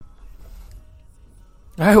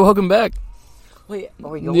All right, welcome back. Wait,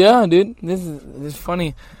 are we going? Yeah, dude. This is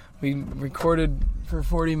funny. We recorded for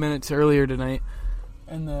 40 minutes earlier tonight,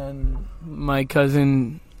 and then my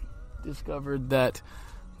cousin discovered that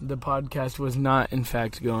the podcast was not, in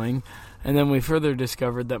fact, going. And then we further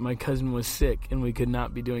discovered that my cousin was sick, and we could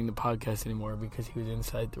not be doing the podcast anymore because he was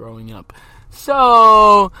inside throwing up.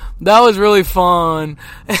 So that was really fun.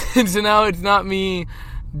 And so now it's not me,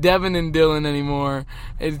 Devin, and Dylan anymore.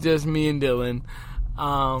 It's just me and Dylan.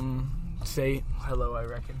 Say hello, I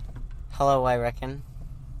reckon. Hello, I reckon.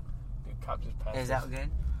 The cop just passed. Is that good?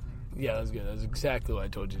 Yeah, that was good. That was exactly what I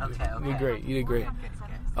told you to do. Okay. You did great. You did great. Good.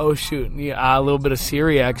 Oh, shoot. Yeah, a little bit of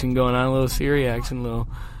Siri action going on. A little Siri action. A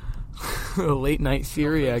little late night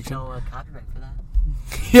Siri action. No copyright for that.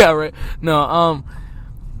 Yeah, right. No,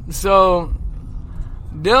 so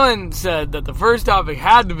Dylan said that the first topic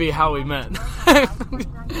had to be how we met.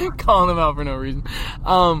 Calling him out for no reason.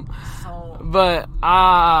 But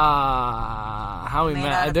how we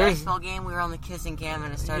met. At a baseball game, we were on the kissing cam,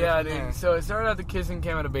 and it started from there. Dude. So it started at the kissing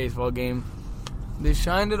cam at a baseball game. They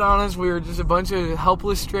shined it on us. We were just a bunch of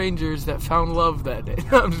helpless strangers that found love that day.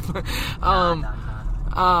 I'm just playing.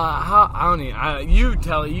 You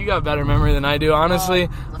tell it. You got better memory than I do. Honestly,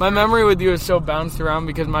 my memory with you is so bounced around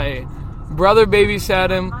because my brother babysat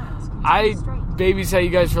him. I babysat you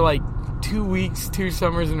guys for like 2 weeks, 2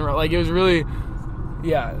 summers in a row. Like, it was really,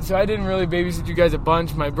 yeah. So I didn't really babysit you guys a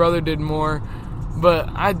bunch. My brother did more.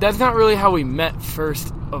 But that's not really how we met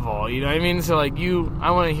first of all, you know what I mean? So, like,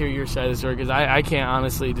 I want to hear your side of the story because I can't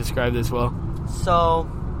honestly describe this well. So,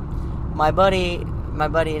 my buddy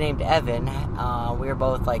named Evan, we were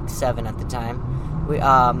both like 7 at the time.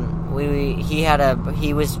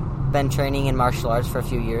 He was been training in martial arts for a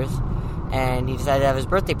few years, and he decided to have his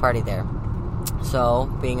birthday party there. So,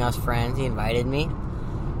 being us friends, he invited me,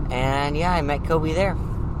 and yeah, I met Kobe there.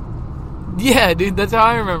 Yeah, dude, that's how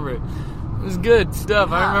I remember it. It was good stuff.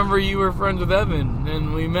 Yeah. I remember you were friends with Evan,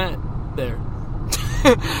 and we met there.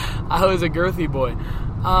 I was a girthy boy.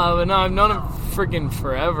 But no, I've known him freaking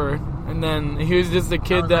forever. And then he was just a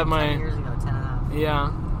kid that 10 years ago, 10 and a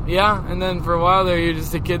half. Yeah. And then for a while there, he was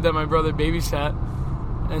just a kid that my brother babysat.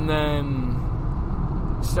 And then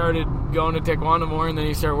started going to Taekwondo more, and then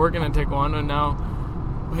he started working at Taekwondo, and now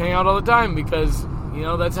we hang out all the time because, you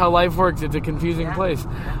know, that's how life works. It's a confusing place.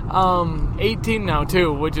 18 now,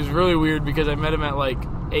 too, which is really weird because I met him at, like,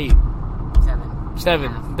 8.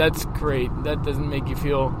 7. Yeah. That's great. That doesn't make you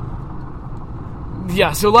feel...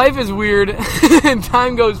 Yeah, so life is weird, and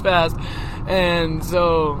time goes fast, and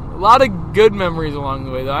so a lot of good memories along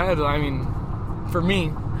the way, though. For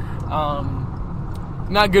me,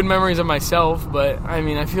 not good memories of myself, but,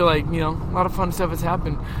 I feel like, you know, a lot of fun stuff has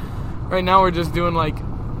happened. Right now we're just doing, like,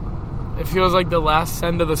 it feels like the last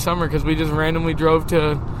send of the summer because we just randomly drove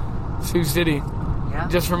to Sioux City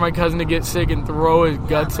just for my cousin to get sick and throw his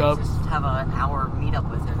guts up. Just have an hour meetup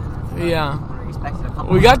with him.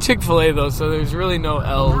 We got Chick-fil-A though, so there's really no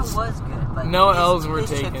L's. That was good. But no L's were his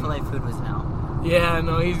taken. Chick-fil-A food was no. Yeah,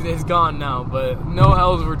 no, he's gone now, but no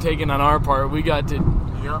L's were taken on our part. We got to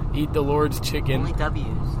eat the Lord's chicken. Only W's.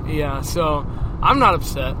 Yeah, so I'm not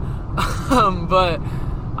upset.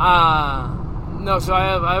 No, so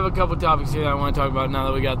I have a couple topics here that I want to talk about now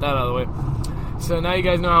that we got that out of the way. So now you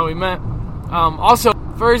guys know how we met. Also,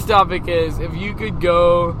 first topic is if you could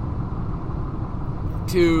go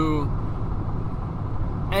to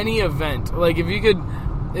any event, like if you could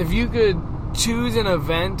choose an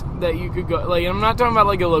event that you could go, like, I'm not talking about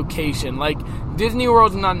like a location, like Disney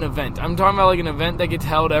World's not an event. I'm talking about like an event that gets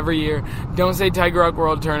held every year. Don't say Tiger Rock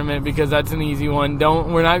World Tournament because that's an easy one.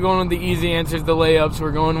 We're not going with the easy answers, the layups.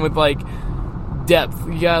 We're going with like depth.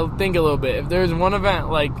 You gotta think a little bit. If there's one event,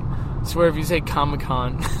 like, I swear if you say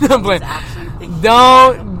Comic-Con,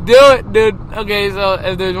 don't do it, dude. Okay, so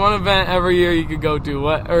if there's one event every year you could go to,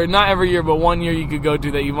 or not every year, but one year you could go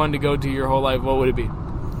to that you wanted to go to your whole life, what would it be?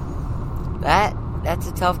 That's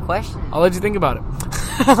a tough question. I'll let you think about it.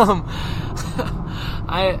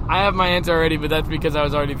 I have my answer already, but that's because I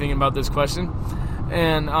was already thinking about this question.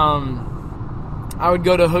 And I would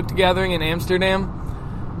go to Hooked Gathering in Amsterdam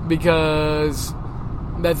because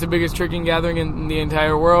that's the biggest tricking gathering in the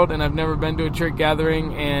entire world, and I've never been to a trick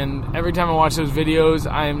gathering, and every time I watch those videos,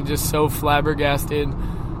 I am just so flabbergasted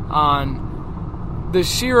on the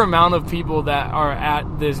sheer amount of people that are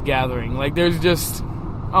at this gathering. Like, there's just,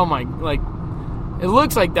 it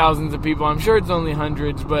looks like thousands of people. I'm sure it's only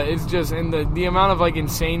hundreds, but it's just, and the amount of, like,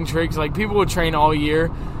 insane tricks. Like, people would train all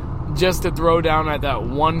year just to throw down at that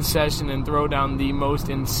one session and throw down the most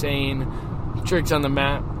insane tricks on the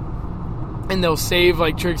mat. And they'll save,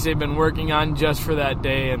 like, tricks they've been working on just for that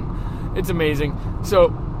day, and it's amazing. So,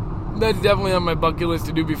 that's definitely on my bucket list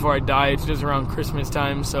to do before I die. It's just around Christmas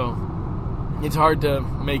time, so it's hard to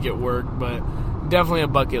make it work, but definitely a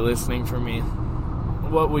bucket list thing for me.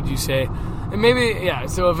 What would you say? And maybe,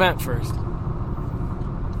 so event first. So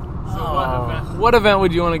what event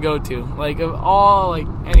would you want to go to? Like, of all, like,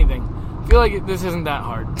 anything. I feel like this isn't that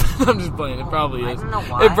hard. I'm just playing. It probably is. I don't know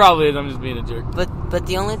why. It probably is. I'm just being a jerk. But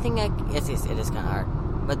the only thing it is kind of hard.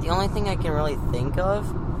 But the only thing I can really think of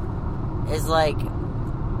is, like,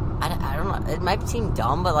 I don't know. It might seem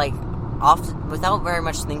dumb, but, like, often, without very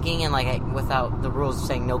much thinking and, like, without the rules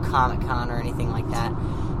saying no Comic-Con or anything like that,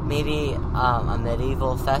 maybe a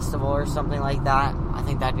medieval festival or something like that. I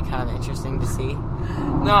think that'd be kind of interesting to see.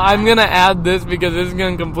 No, I'm going to add this because this is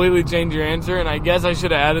going to completely change your answer, and I guess I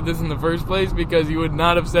should have added this in the first place because you would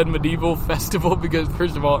not have said medieval festival because,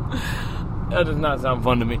 first of all, that does not sound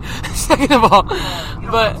fun to me. Second of all,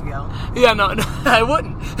 but yeah, no, I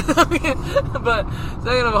wouldn't. But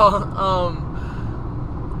second of all,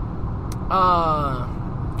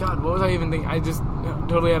 God, what was I even thinking? I just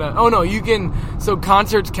totally had you can. So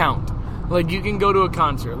concerts count. Like you can go to a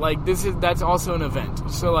concert. Like that's also an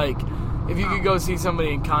event. So like, if you could go see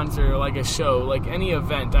somebody in concert or like a show, like any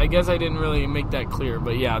event. I guess I didn't really make that clear,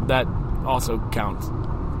 but yeah, that also counts.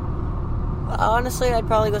 Honestly, I'd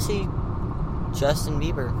probably go see Justin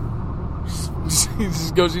Bieber.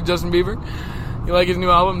 Just go see Justin Bieber? You like his new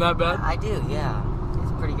album that bad? I do, yeah.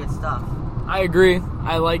 It's pretty good stuff. I agree.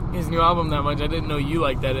 I like his new album that much. I didn't know you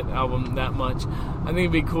liked that album that much. I think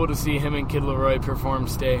it'd be cool to see him and Kid Laroi perform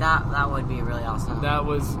Stay. That would be really awesome. That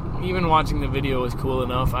was, even watching the video was cool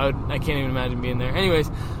enough. I can't even imagine being there. Anyways,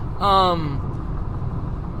 moving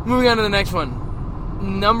on to the next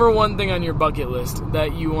one. Number one thing on your bucket list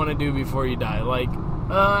that you want to do before you die. Like,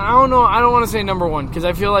 I don't know. I don't want to say number one because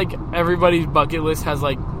I feel like everybody's bucket list has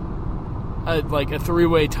like a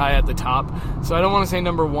three-way tie at the top. So I don't want to say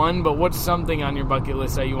number one, but what's something on your bucket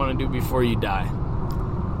list that you want to do before you die?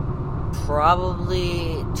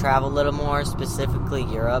 Probably travel a little more, specifically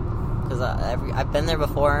Europe, because I've been there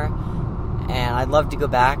before, and I'd love to go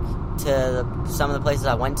back to some of the places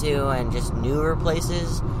I went to and just newer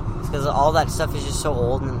places, because all that stuff is just so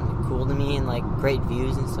old and cool to me, and like great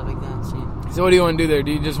views and stuff like that. So what do you want to do there?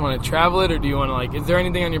 Do you just want to travel it, or do you want to, like, is there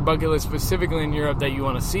anything on your bucket list specifically in Europe that you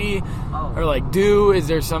want to see or like do? Is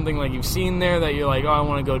there something like you've seen there that you're like, oh, I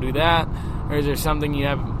want to go do that? Or is there something you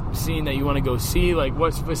haven't seen that you want to go see? Like,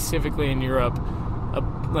 what specifically in Europe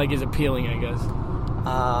is appealing, I guess?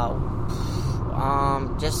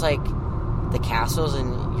 Just like the castles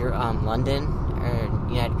in London or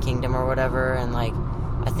United Kingdom or whatever, and like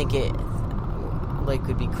I think it like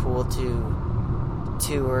would be cool to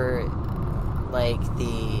tour like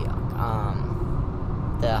the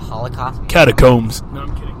Holocaust catacombs. No,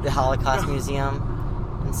 I'm kidding. The Holocaust Museum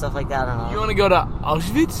and stuff like that. I don't know. You want to go to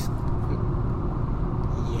Auschwitz?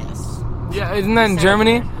 Yes. Yeah, isn't that in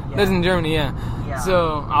Germany? Yeah. That's in Germany, yeah.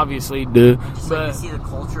 So obviously, Just like to see the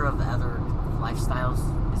culture of the other lifestyles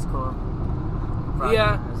is cool.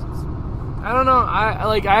 Yeah. I don't know.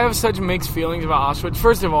 I have such mixed feelings about Auschwitz.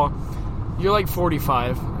 First of all, you're like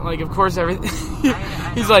 45. Like, of course, everything.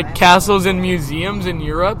 He's like castles and museums in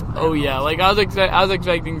Europe. Oh yeah. Like I was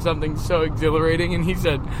expecting something so exhilarating, and he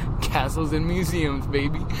said castles and museums,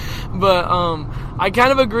 baby. But I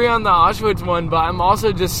kind of agree on the Auschwitz one. But I'm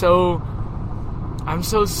also just I'm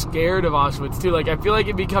so scared of Auschwitz too. Like I feel like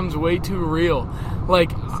it becomes way too real.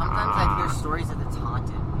 Like sometimes I hear stories that it's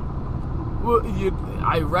haunted. Well,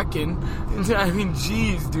 I reckon. I mean,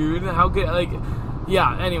 geez, dude. How could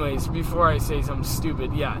Yeah, anyways, before I say something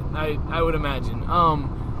stupid, yeah, I would imagine.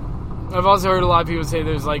 I've also heard a lot of people say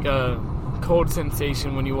there's like a cold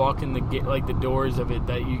sensation when you walk in the doors of it,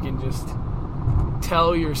 that you can just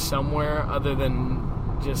tell you're somewhere other than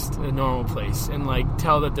just a normal place, and like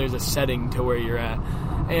tell that there's a setting to where you're at.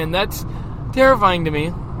 And that's terrifying to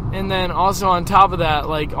me. And then also on top of that,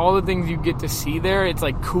 like all the things you get to see there, it's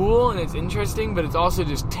like cool and it's interesting, but it's also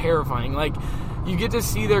just terrifying. Like you get to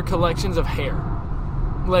see their collections of hair.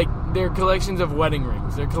 Like, their collections of wedding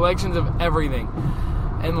rings, their collections of everything.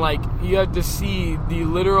 And, like, you have to see the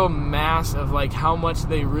literal mass of, like, how much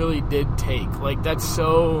they really did take. Like, that's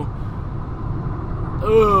so...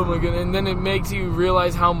 Oh, my goodness. And then it makes you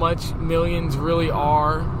realize how much millions really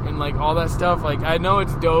are and, like, all that stuff. Like, I know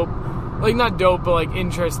it's dope. Like, not dope, but, like,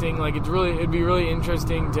 interesting. Like, it'd be really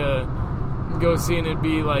interesting to go see, and it'd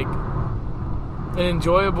be, like, an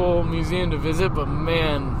enjoyable museum to visit. But,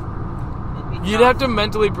 man... You'd have to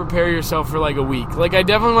mentally prepare yourself for like a week. Like I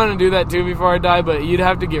definitely want to do that too before I die, but you'd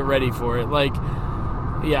have to get ready for it. Like,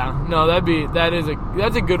 yeah, no,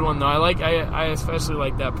 that's a good one though. I especially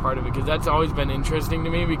like that part of it because that's always been interesting to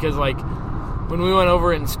me because like when we went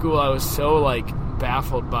over it in school, I was so like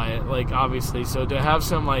baffled by it, like obviously. So to have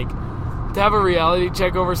a reality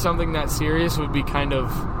check over something that serious would be kind of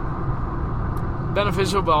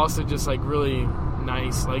beneficial, but also just like really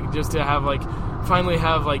nice, like just to have like finally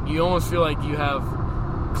have like you almost feel like you have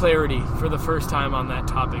clarity for the first time on that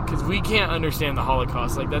topic, because we can't understand the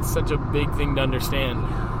Holocaust. Like that's such a big thing to understand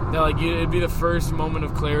that like it'd be the first moment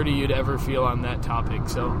of clarity you'd ever feel on that topic.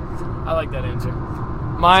 So I like that answer.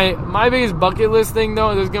 My biggest bucket list thing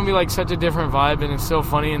though, there's gonna be like such a different vibe, and it's so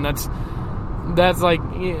funny, and that's like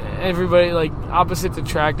everybody, like opposites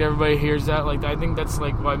attract. Everybody hears that. Like I think that's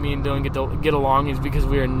like why me and Dylan get along, is because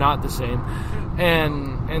we are not the same,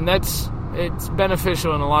 and it's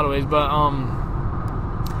beneficial in a lot of ways.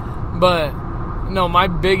 But no, my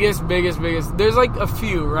biggest, there's like a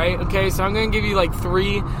few, right? Okay, so I'm gonna give you like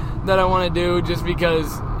 3 that I want to do just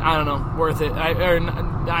because I don't know, worth it. I don't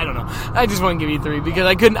know. I just want to give you 3 because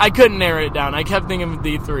I couldn't narrow it down. I kept thinking of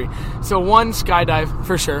the 3. So 1, skydive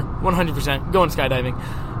for sure, 100%. Going skydiving.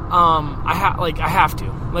 I have to.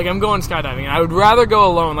 Like I'm going skydiving. I would rather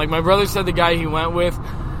go alone. Like my brother said, the guy he went with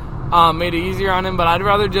made it easier on him, but I'd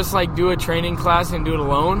rather just like do a training class and do it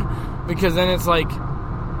alone, because then it's like,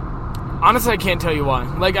 honestly, I can't tell you why.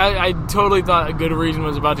 Like, I totally thought a good reason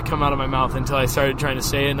was about to come out of my mouth until I started trying to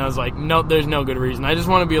say it, and I was like, no, there's no good reason. I just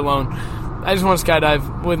want to be alone. I just want to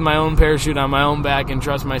skydive with my own parachute on my own back and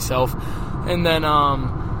trust myself. And then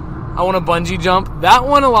I want to bungee jump. That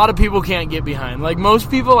one a lot of people can't get behind. Like,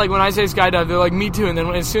 most people, like, when I say skydive, they're like, me too. And then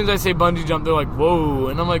as soon as I say bungee jump, they're like, whoa.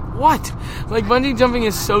 And I'm like, what? Like, bungee jumping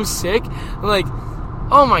is so sick. Like,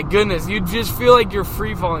 oh my goodness. You just feel like you're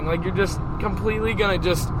free falling. Like, you're just completely going to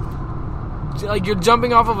just... like you're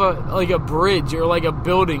jumping off of a bridge or like a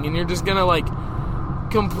building, and you're just gonna like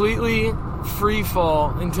completely free fall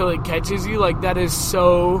until it catches you. Like that'd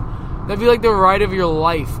be like the ride of your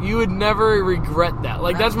life. You would never regret that.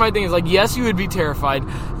 Like that's my thing, is like, yes, you would be terrified,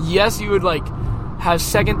 yes, you would like have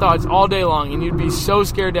second thoughts all day long, and you'd be so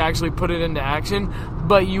scared to actually put it into action,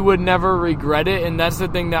 but you would never regret it. And that's the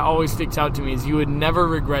thing that always sticks out to me, is you would never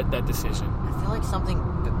regret that decision. I feel like something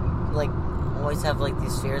like always have like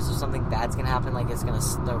these fears of something bad's gonna happen, like it's gonna,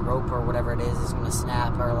 the rope or whatever it is gonna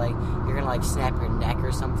snap, or like you're gonna like snap your neck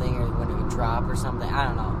or something, or when it would drop or something. I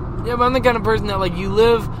don't know. Yeah, but I'm the kind of person that like, you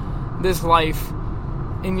live this life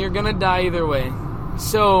and you're gonna die either way.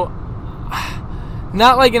 So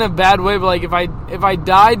not like in a bad way, but like if I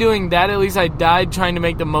die doing that, at least I died trying to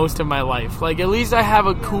make the most of my life. Like at least I have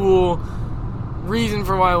a cool reason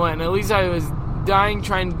for why I went, and at least I was dying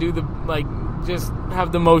trying to do the like just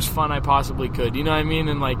have the most fun I possibly could, you know what I mean?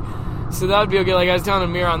 And like, so that would be okay. Like I was telling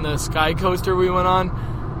Amir on the Sky Coaster we went on,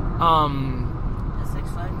 Six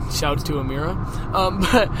Flags? shouts to Amira.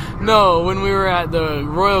 But no, when we were at the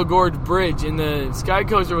Royal Gorge Bridge, and the Sky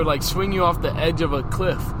Coaster would like swing you off the edge of a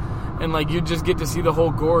cliff, and like you just get to see the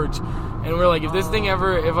whole gorge. And we're like, if this thing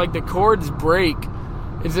ever, if like the cords break,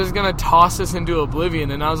 it's just gonna toss us into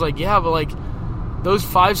oblivion. And I was like, yeah, but like those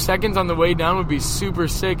 5 seconds on the way down would be super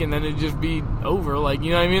sick, and then it'd just be over. Like,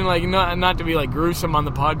 you know what I mean? Like, not to be like gruesome on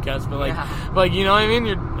the podcast, but like, like, you know what I mean?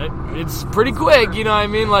 It's pretty quick, you know what I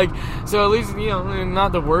mean? Like, so at least, you know,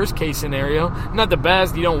 not the worst case scenario, not the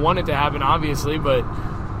best. You don't want it to happen, obviously, but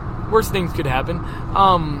worse things could happen.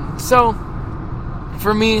 So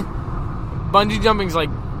for me, bungee jumping's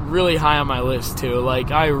like really high on my list too.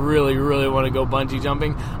 Like I really want to go bungee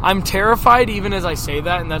jumping. I'm terrified even as I say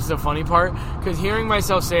that, and that's the funny part, because hearing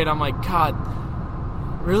myself say it, I'm like, God,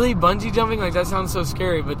 really, bungee jumping? Like that sounds so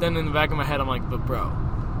scary. But then in the back of my head, I'm like, but bro,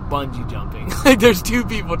 bungee jumping. Like there's 2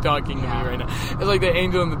 people talking to me right now. It's like the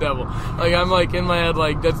angel and the devil. Like I'm like in my head,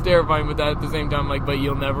 like that's terrifying, but that at the same time, like, but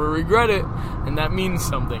you'll never regret it, and that means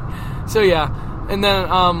something. So yeah. And then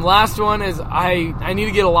last one is I need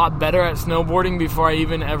to get a lot better at snowboarding before I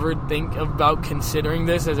even ever think about considering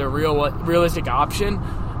this as a realistic option.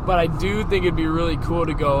 But I do think it'd be really cool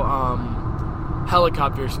to go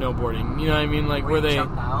helicopter snowboarding. You know what I mean? Like where they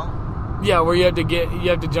jump out? Yeah, where you have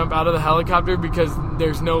to jump out of the helicopter because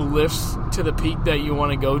there's no lifts to the peak that you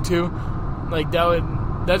want to go to. Like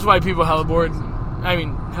that's why people helicopter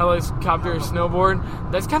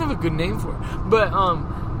snowboard. That's kind of a good name for it. But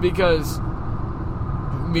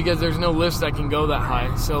because there's no lifts that can go that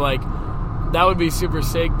high. So, like, that would be super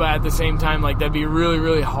sick, but at the same time, like, that'd be really,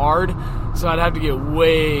 really hard. So I'd have to get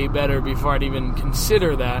way better before I'd even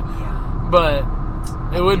consider that. Yeah. But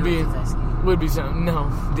it would be something. No,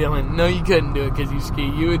 Dylan, no, you couldn't do it because you ski.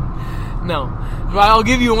 You would, no. But I'll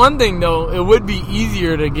give you one thing, though. It would be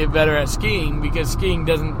easier to get better at skiing because skiing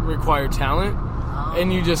doesn't require talent.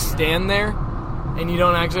 And you just stand there, and you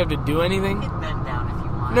don't actually have to do anything. You can bend down if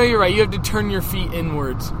you want. fine. No, you're right. You have to turn your feet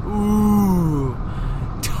inwards. Ooh,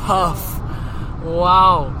 tough.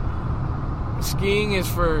 Wow. Skiing is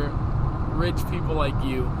for rich people like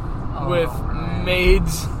you, with right.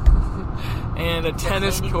 maids and a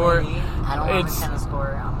tennis court. I don't have a tennis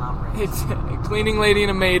court. I'm not rich. It's a cleaning lady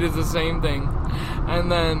and a maid is the same thing,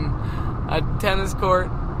 and then a tennis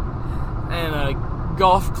court and a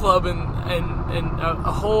golf club and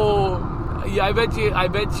a whole. Yeah, I bet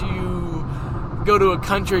you go to a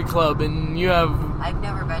country club and you have. I've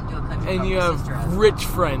never been to a country club. And you have rich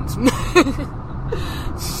friends.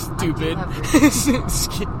 Stupid.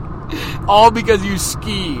 All because you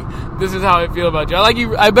ski. This is how I feel about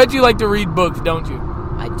you. I bet you like to read books, don't you?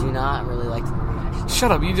 I do not really like to read, actually.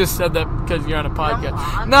 Shut up. You just said that because you're on a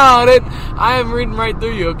podcast. No, I am reading right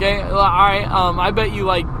through you, okay? Alright, I bet you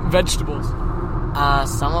like vegetables.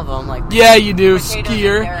 Some of them, like... Yeah, you do. Potatoes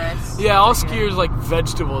Skier. and carrots. Yeah, all skiers like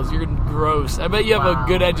vegetables. You're gross. I bet you have a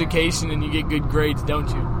good education and you get good grades, don't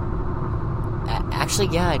you? Actually,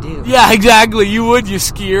 yeah, I do. Yeah, exactly. You would, you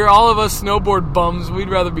skier. All of us snowboard bums, we'd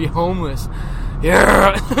rather be homeless.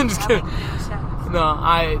 Yeah. I'm just kidding.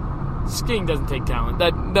 No, skiing doesn't take talent.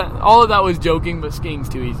 That all of that was joking, but skiing's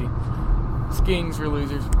too easy. Skiing's for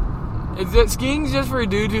losers. Skiing's just for a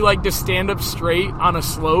dude who like to stand up straight on a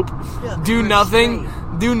slope, do nothing,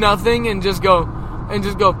 and just go,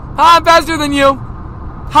 hi, I'm faster than you.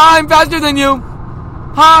 Hi, I'm faster than you.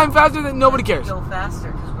 Hi, I'm faster than... Nobody cares. Go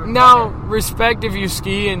faster. Now, respect if you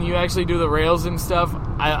ski and you actually do the rails and stuff.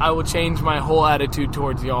 I will change my whole attitude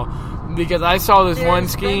towards y'all. Because I saw this one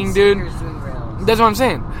skiing dude. That's what I'm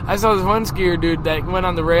saying. I saw this one skier dude that went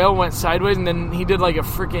on the rail, went sideways, and then he did like a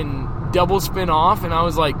freaking double spin off. And I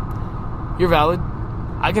was like, you're valid.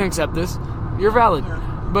 I can accept this. You're valid.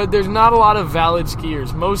 But there's not a lot of valid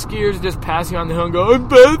skiers. Most skiers just pass you on the hill and go, I'm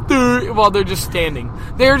better, while they're just standing.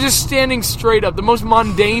 They're just standing straight up. The most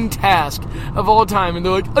mundane task of all time. And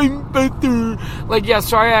they're like, I'm better. Like, yeah,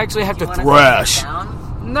 sorry, I actually have to thrash.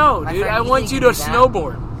 No, dude, I want you to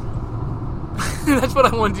snowboard. That's what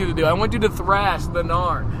I want you to do. I want you to thrash the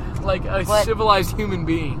gnar like a civilized human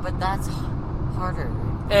being. But that's harder.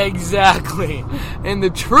 Exactly. And the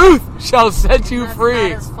truth shall set you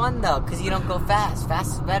free. That's not as fun, though, because you don't go fast.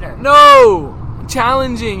 Fast is better. No!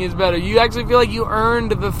 Challenging is better. You actually feel like you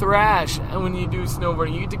earned the thrash when you do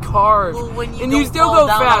snowboarding. You get to carve. Well, when you and you still go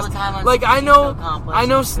fast. Like, I know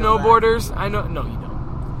snowboarders. No, you don't.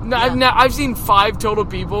 No, Yeah. I've seen 5 total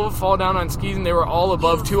people fall down on skis, and they were all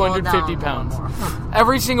above 250 pounds.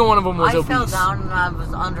 Every single one of them was obese. I fell down, and I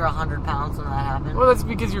was under 100 pounds when that happened. Well, that's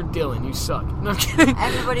because you're Dylan. You suck. No, I'm kidding.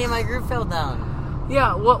 Everybody in my group fell down.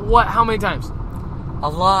 Yeah, what? How many times? A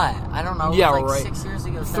lot. I don't know. Yeah, it was like right. 6 years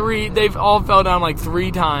ago. 3. They've all fell down like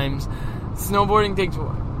 3 times. Snowboarding takes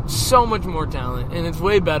so much more talent, and it's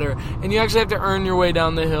way better. And you actually have to earn your way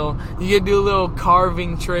down the hill. You get to do little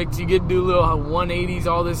carving tricks. You get to do little 180s,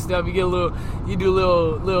 all this stuff. You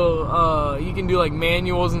can do like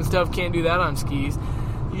manuals and stuff. Can't do that on skis.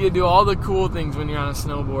 You get to do all the cool things when you're on a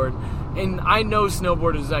snowboard. And I know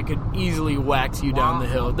snowboarders that could easily wax you down the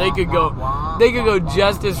hill. They could go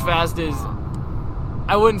just as fast as,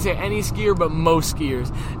 I wouldn't say any skier, but most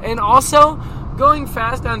skiers. And also, going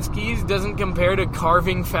fast on skis doesn't compare to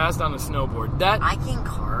carving fast on a snowboard. I can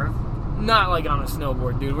carve. Not like on a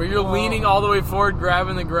snowboard, dude, where you're leaning all the way forward,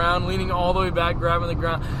 grabbing the ground, leaning all the way back, grabbing the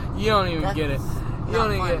ground. You don't even get it. You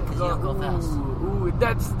don't even get it. You don't go fast. Ooh,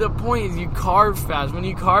 that's the point, is you carve fast. When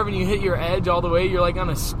you carve and you hit your edge all the way, you're like on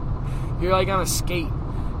a skate.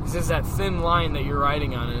 It's just that thin line that you're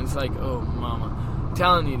riding on, and it's like, oh, mama. I'm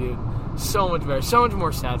telling you, dude, so much better, so much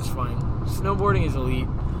more satisfying. Snowboarding is elite.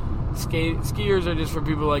 Skiers are just for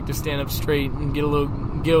people who like to stand up straight and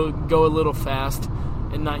go a little fast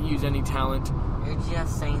and not use any talent. You're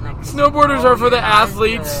just saying that. Snowboarders are for the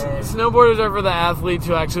athletes. Snowboarders are for the athletes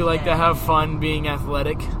who actually like to have fun being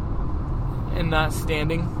athletic and not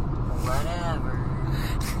standing. Whatever.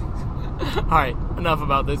 Alright, enough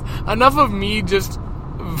about this. Enough of me just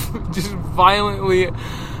violently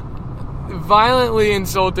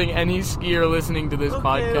insulting any skier listening to this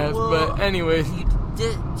podcast. Well, but anyways,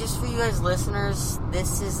 just for you guys listeners,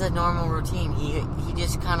 this is a normal routine. He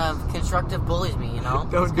just kind of constructive bullies me, you know?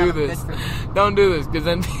 Don't do this, because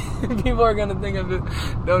then people are gonna think I'm just.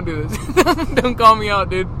 Don't do this. Don't call me out,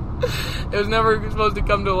 dude. It was never supposed to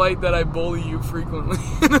come to light that I bully you frequently.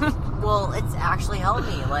 Well, it's actually helped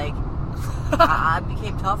me. Like, I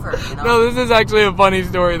became tougher, you know? No, this is actually a funny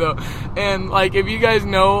story, though. And, like, if you guys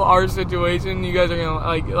know our situation, you guys are gonna,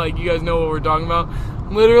 like you guys know what we're talking about.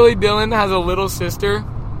 Literally, Dylan has a little sister,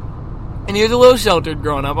 and he was a little sheltered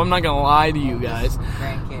growing up. I'm not gonna lie to you guys.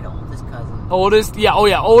 Grandkid, oldest cousin. Oldest, yeah, oh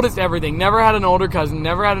yeah, oldest everything. Never had an older cousin,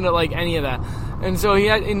 never had like any of that. And so he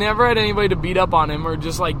never had anybody to beat up on him or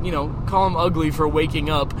just like, call him ugly for waking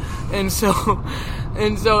up. And so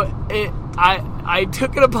I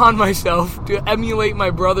took it upon myself to emulate my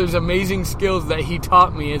brother's amazing skills that he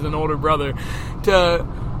taught me as an older brother to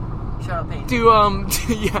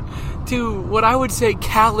what I would say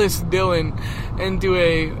callous Dylan into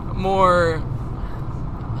a more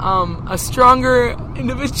a stronger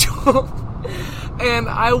individual. And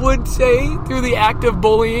I would say through the act of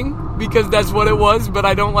bullying, because that's what it was, but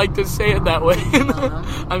I don't like to say it that way.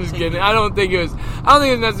 I'm just kidding. I don't think it was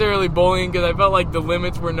necessarily bullying, because I felt like the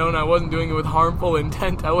limits were known. I wasn't doing it with harmful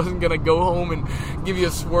intent. I wasn't going to go home and give you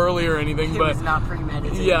a swirly or anything. But it was not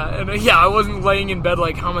premeditated. Yeah, and I wasn't laying in bed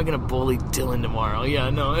like, how am I going to bully Dylan tomorrow?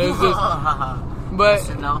 Yeah, no, it was just... But...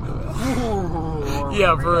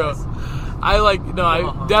 yeah, for real. I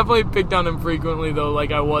definitely picked on him frequently, though,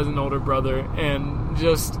 like I was an older brother, and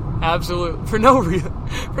just absolute for no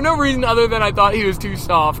reason other than I thought he was too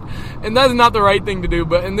soft, and that's not the right thing to do.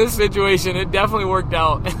 But in this situation, it definitely worked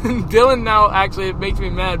out. And Dylan now actually it makes me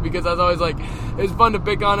mad, because I was always like, it was fun to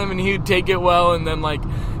pick on him, and he'd take it well, and then like,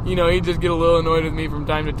 he'd just get a little annoyed with me from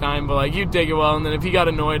time to time, but like he'd take it well, and then if he got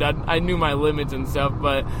annoyed, I knew my limits and stuff,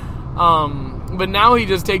 but now he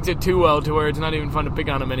just takes it too well to where it's not even fun to pick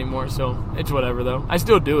on him anymore, so it's whatever, though. I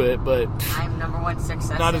still do it, but... I'm number one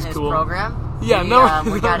success not in as his cool. program. Yeah,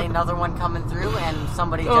 we got another one coming through, and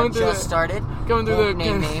somebody just started. Coming through the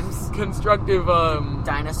names. Constructive...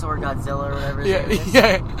 Dinosaur Godzilla or whatever it is.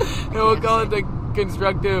 Yeah. We'll call it the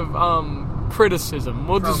constructive criticism.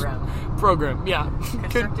 Program, yeah.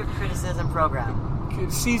 Constructive criticism program.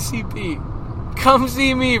 CCP. Come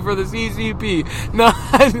see me for the CCP. No,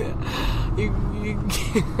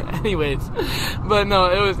 anyways, but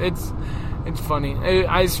no, it's funny.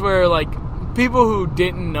 I swear, like, people who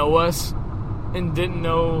didn't know us and didn't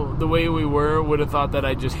know the way we were would have thought that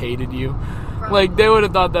I just hated you. Like, they would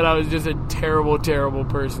have thought that I was just a terrible, terrible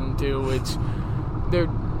person too, which they're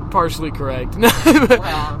partially correct.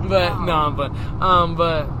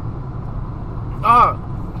 Oh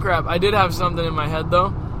crap! I did have something in my head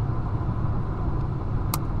though.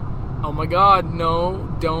 Oh my god,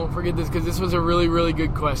 no, don't forget this, because this was a really, really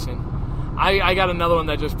good question. I got another one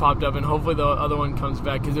that just popped up, and hopefully the other one comes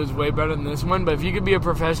back, because it was way better than this one. But if you could be a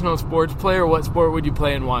professional sports player, what sport would you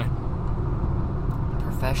play and why?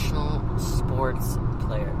 Professional sports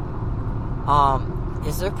player.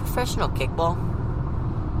 Is there professional kickball?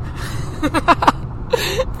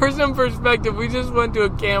 For some perspective, we just went to a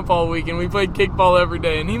camp all week, and we played kickball every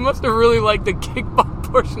day, and he must have really liked the kickball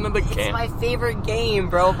portion of the camp. It's my favorite game,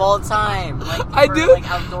 bro, of all time. Like, I do. Like,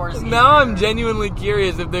 outdoors. Now I'm genuinely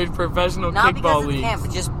curious if there's professional not kickball leagues. Not because of camp,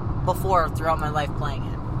 but just before, throughout my life playing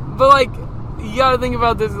it. But like, you gotta think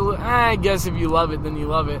about this. I guess if you love it, then you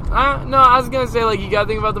love it. No, I was gonna say, like, you gotta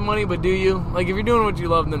think about the money, but do you? Like, if you're doing what you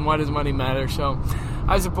love, then why does money matter? So,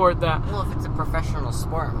 I support that. Well, if it's a professional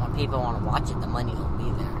sport and when people want to watch it, the money will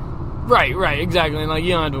be there. Right, exactly. And like, you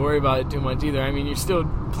don't have to worry about it too much either. I mean, you're still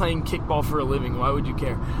playing kickball for a living. Why would you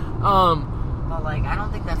care? But like, I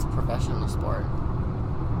don't think that's a professional sport.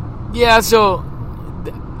 Yeah, so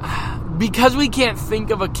because we can't think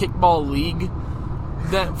of a kickball league,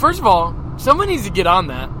 that first of all, someone needs to get on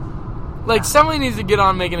that. Like, somebody needs to get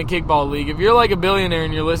on making a kickball league. If you're like a billionaire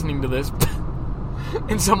and you're listening to this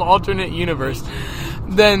in some alternate universe,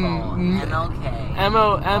 then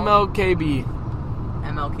MLKB,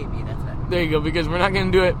 that's it. There you go. Because we're not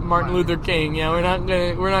going to do it Martin Luther King. Yeah, we're not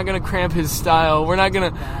gonna cramp his style. We're not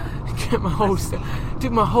gonna get my whole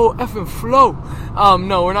effing flow.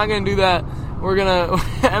 No, we're not gonna do that. We're gonna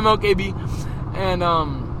MLKB,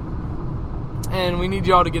 and we need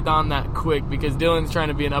y'all to get on that quick, because Dylan's trying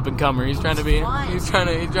to be an up and comer. He's trying to hit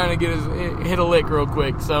a lick real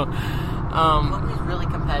quick. So. He's really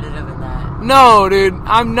competitive in that. No, dude,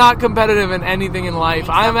 I'm not competitive in anything in life.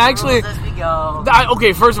 I'm actually. As we go.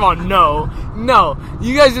 Okay, first of all, no.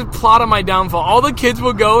 You guys just plot on my downfall. All the kids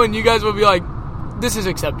will go, and you guys will be like, "This is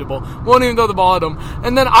acceptable." Won't even throw the ball at them,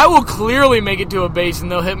 and then I will clearly make it to a base, and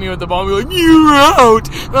they'll hit me with the ball and be like, "You're out."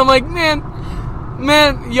 And I'm like, man,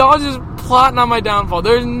 y'all just plotting on my downfall.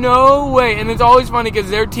 There's no way. And it's always funny because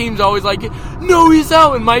their team's always like, "No, he's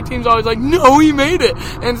out," and my team's always like, "No, he made it."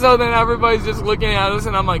 And so then everybody's just looking at us,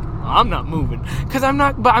 and I'm like, I'm not moving, because I'm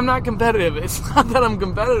not competitive. It's not that I'm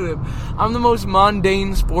competitive. I'm the most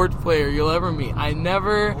mundane sports player you'll ever meet. I can't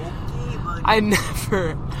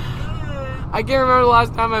remember the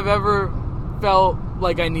last time I've ever felt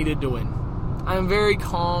like I needed to win. I'm very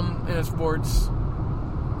calm in a sports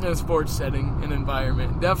setting and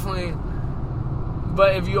environment. Definitely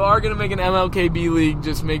But if you are going to make an MLKB league,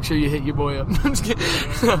 just make sure you hit your boy up. I'm just kidding.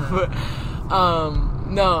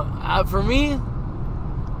 For me,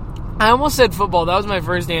 I almost said football. That was my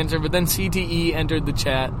first answer, but then CTE entered the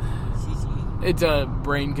chat. CTE? It's a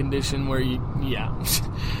brain condition where and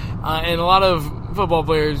a lot of football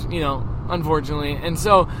players, unfortunately. And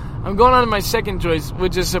so I'm going on to my second choice,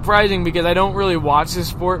 which is surprising because I don't really watch this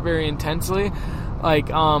sport very intensely. I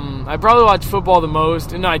probably watch football the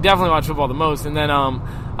most. No, I definitely watch football the most. And then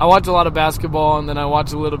I watch a lot of basketball, and then I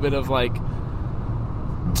watch a little bit of, I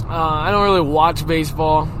don't really watch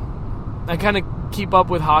baseball. I kind of keep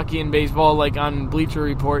up with hockey and baseball, on Bleacher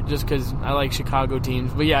Report, just because I like Chicago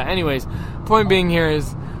teams. But yeah, anyways, point being here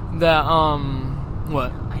is that,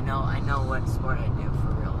 what? I know what sport I do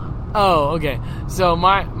for real, though. Oh, okay. So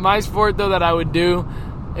my sport, though, that I would do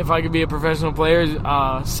if I could be a professional player is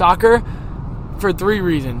soccer. For 3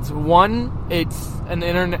 reasons. One, it's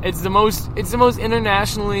the most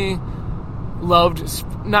internationally loved,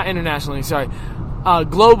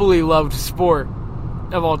 globally loved sport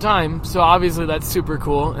of all time. So obviously that's super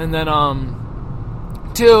cool. And then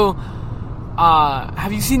 2,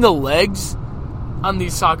 have you seen the legs on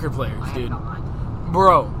these soccer players, dude?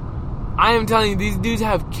 Bro, I am telling you, these dudes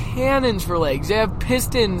have cannons for legs. They have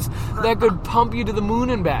pistons that could pump you to the moon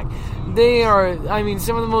and back. They are,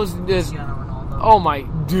 some of the most just. Oh my,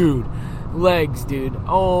 dude. Legs, dude.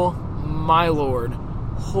 Oh my lord.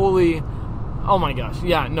 Holy, oh my gosh.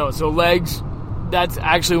 Yeah, no, so legs, that's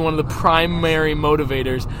actually one of the primary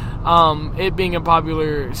motivators. It being a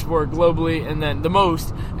popular sport globally, and then the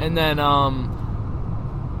most, and then,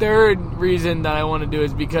 third reason that I want to do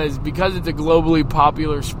is because it's a globally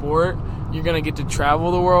popular sport, you're going to get to travel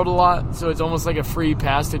the world a lot, so it's almost like a free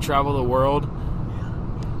pass to travel the world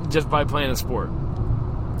just by playing a sport.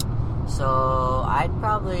 So I'd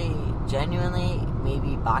probably genuinely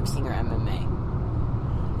maybe boxing or MMA.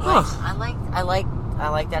 I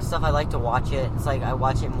like that stuff. I like to watch it. It's I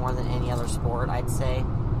watch it more than any other sport, I'd say.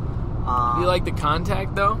 Do you like the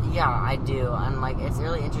contact though? Yeah, I do. And it's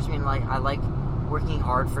really interesting. I like working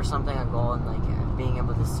hard for something, a goal, and being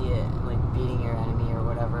able to see it, beating your enemy or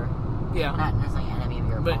whatever. Yeah. Not necessarily enemy of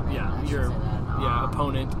your opponent. But yeah, your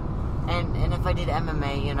opponent. And if I did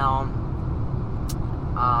MMA,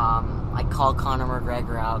 I call Conor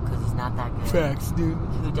McGregor out because he's not that good. Facts, dude.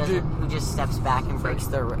 Who just steps back and breaks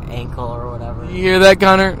their ankle or whatever. You hear that,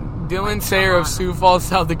 Connor? Dylan Sayer of Sioux Falls,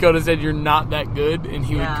 South Dakota said you're not that good, and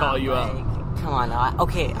he would call you out. Come on,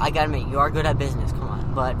 okay, I gotta admit, you are good at business, come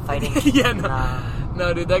on. But fighting...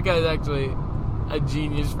 No, dude, that guy's actually a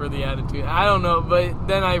genius for the attitude. I don't know, but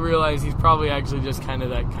then I realized he's probably actually just kind of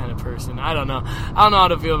that kind of person. I don't know. I don't know how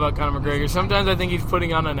to feel about Conor McGregor. Sometimes I think he's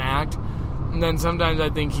putting on an act. And then sometimes I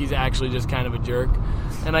think he's actually just kind of a jerk.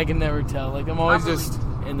 And I can never tell. I'm always just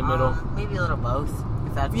in the middle. Maybe a little both,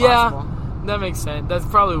 if that's possible. Yeah, that makes sense. That's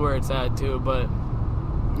probably where it's at, too. But,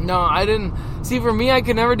 no, I didn't. See, for me, I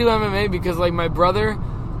could never do MMA because, my brother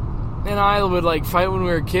and I would, fight when we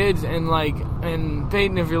were kids. And, and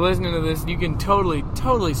Peyton, if you're listening to this, you can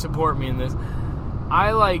totally support me in this.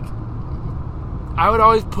 I would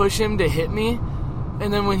always push him to hit me.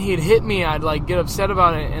 And then when he'd hit me, I'd, get upset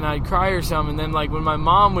about it, and I'd cry or something. And then, when my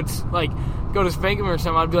mom would, go to spank him or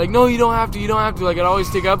something, I'd be like, no, you don't have to. I'd always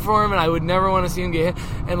stick up for him, and I would never want to see him get hit.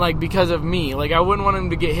 And, because of me. I wouldn't want him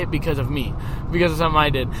to get hit because of me. Because of something I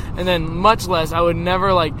did. And then, much less, I would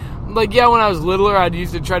never, when I was littler, I'd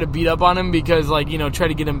used to try to beat up on him because, try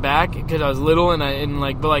to get him back because I was little.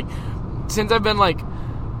 But, since I've been,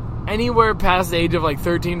 anywhere past the age of,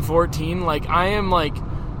 13, 14, I am,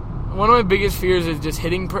 one of my biggest fears is just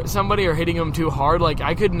hitting somebody or hitting them too hard.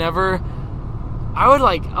 I could never... I would,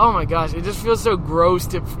 oh my gosh, it just feels so gross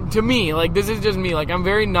to me. This is just me. I'm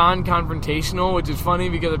very non-confrontational, which is funny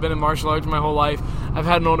because I've been in martial arts my whole life. I've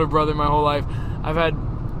had an older brother my whole life. I've had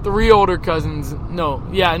 3 older cousins. 2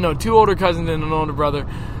 older cousins and an older brother.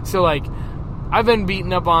 So, I've been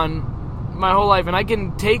beaten up on my whole life, and I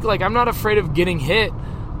can take, I'm not afraid of getting hit.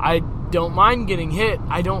 I don't mind getting hit.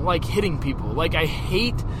 I don't like hitting people. I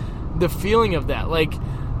hate the feeling of that.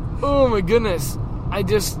 Oh my goodness. I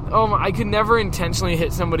could never intentionally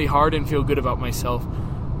hit somebody hard and feel good about myself.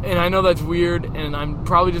 And I know that's weird, and I'm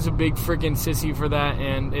probably just a big freaking sissy for that,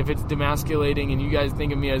 and if it's demasculating and you guys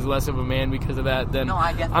think of me as less of a man because of that, then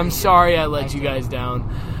I'm sorry I let you guys down.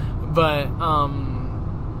 But,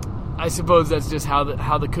 I suppose that's just how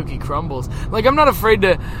the cookie crumbles. I'm not afraid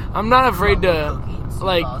to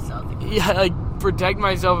protect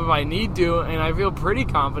myself if I need to, and I feel pretty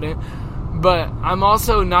confident. But I'm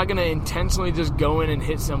also not going to intentionally just go in and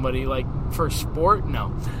hit somebody, for sport.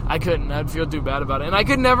 No, I couldn't. I'd feel too bad about it. And I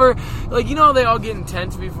could never, how they all get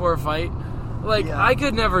intense before a fight? Like, Yeah. I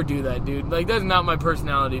could never do that, dude. Like, that's not my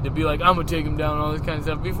personality to be like, I'm gonna take him down and all this kind of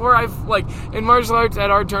stuff. Before like, in martial arts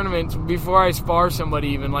at our tournaments, before I spar somebody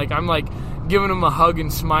even, like, I'm like, giving him a hug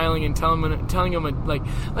and smiling and telling him like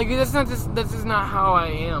that's just not how I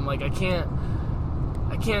am. Like, I can't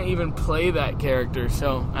even play that character,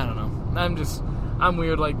 so, I don't know. I'm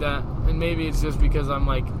weird like that. And maybe it's just because I'm,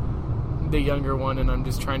 like, the younger one and I'm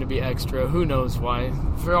just trying to be extra. Who knows why?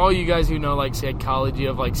 For all you guys who know, like, psychology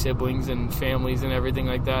of, like, siblings and families and everything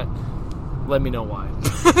like that, let me know why.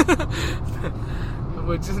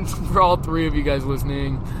 Which is for all three of you guys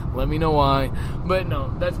listening, let me know why. But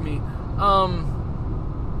no, that's me.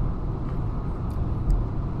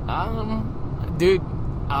 Dude,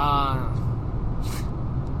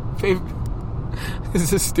 favorite. This is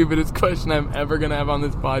the stupidest question I'm ever gonna have on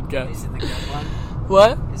this podcast. Is it the good one?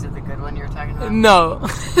 What? Is it the good one you were talking about? No.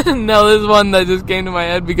 No, this is one that just came to my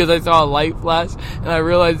head because I saw a light flash and I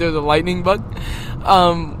realized there was a lightning bug.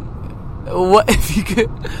 What if you could...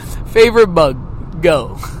 Favorite bug.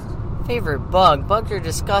 Go. Favorite bug? Bugs are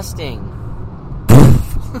disgusting.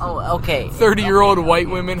 Oh, okay. 30-year-old white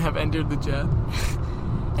women have entered the chat.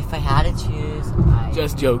 If I had to choose, I'd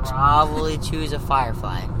Just jokes. probably choose a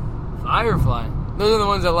firefly. Firefly. Those are the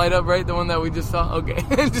ones that light up, right? The one that we just saw? Okay.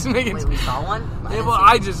 Just making... Wait, we saw one? Yeah, well,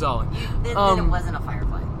 I just saw one. Then it wasn't a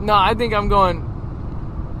firefly. No, I think I'm going...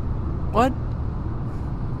 What?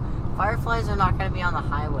 Fireflies are not going to be on the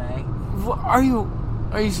highway. Are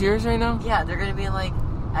you serious right now? Yeah, they're going to be, like,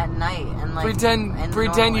 at night and, like... Pretend in the you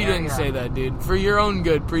normal didn't area. say that, dude. For your own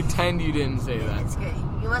good, pretend you didn't say that. It's good.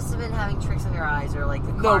 You must have been having tricks in your eyes or, like,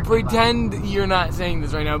 the No, car came by. pretend you're not saying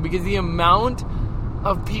this right now because the amount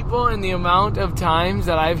of people and the amount of times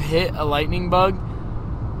that I've hit a lightning bug,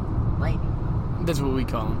 Lightning. that's what we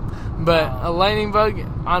call them, but a lightning bug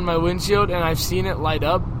on my windshield and I've seen it light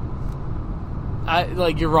up,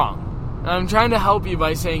 you're wrong. I'm trying to help you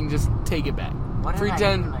by saying just take it back. What did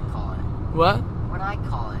Pretend. I call it? What? What did I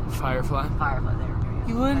call it? Firefly. Firefly, there we go. Yeah.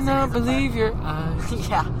 You would Because not it is a believe your eyes. firefly.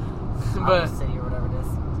 Yeah. But Owl City or whatever it is.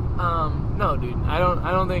 no, dude. I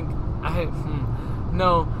don't think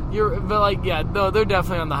no, but like, yeah, no, they're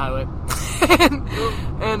definitely on the highway.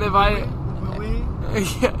 and if I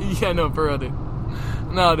yeah, no, for real, dude.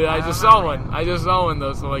 No, dude, I just saw one. I just saw one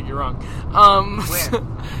though, so like you're wrong. Where?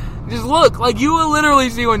 Just look, like you will literally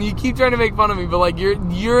see one. You keep trying to make fun of me, but like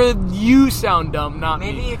you sound dumb, not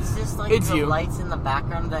Maybe me. it's just like It's the you. lights in the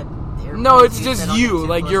background that. No, it's that just don't you. get too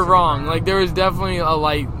Like close you're to the wrong. ground. Like there was definitely a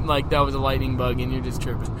light, like that was a lightning bug, and you're just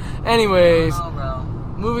tripping. Anyways. Oh, bro.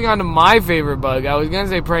 Moving on to my favorite bug, I was gonna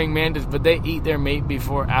say praying mantis, but they eat their mate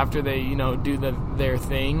after they, do their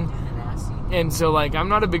thing, Nasty. and so like I'm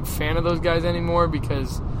not a big fan of those guys anymore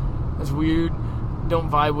because that's weird.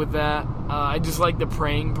 Don't vibe with that. I just like the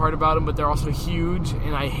praying part about them, but they're also huge,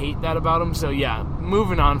 and I hate that about them. So yeah,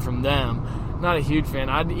 moving on from them, not a huge fan.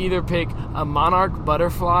 I'd either pick a monarch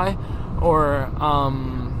butterfly or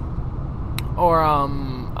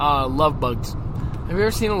love bugs. Have you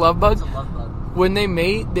ever seen a love bug? It's a love bug. When they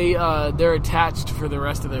mate, they're attached for the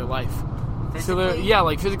rest of their life. So they're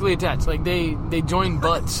Physically? physically attached. Like they join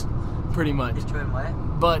butts, pretty much. Just doing what?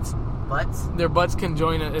 Butts. Butts? Their butts can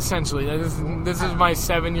join it, essentially. This is my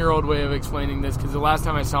 7-year-old way of explaining this because the last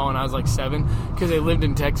time I saw one, I was like 7 because they lived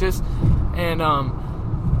in Texas, and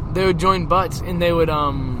they would join butts and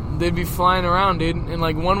they'd be flying around, dude, and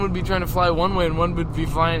like one would be trying to fly one way and one would be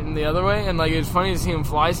flying the other way, and like it's funny to see them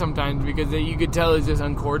fly sometimes because you could tell it's just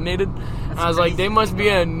uncoordinated. And I was like, they must be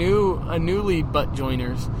a newly butt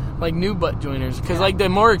joiners, like new butt joiners, because like the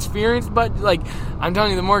more experienced I'm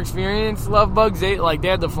telling you, the more experienced love bugs, they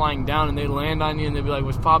had the flying down and they'd land on you and they'd be like,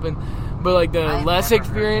 what's popping? But like the I've less never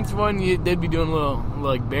experienced one, they'd be doing little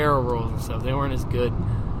like barrel rolls and stuff. They weren't as good.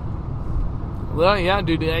 Well, yeah,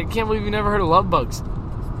 dude, I can't believe you never heard of love bugs. It's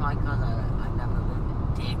probably because I've never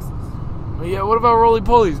lived in Texas. Well, yeah, what about roly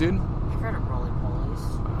polies, dude? I've heard of roly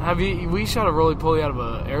polies. We shot a roly poly out of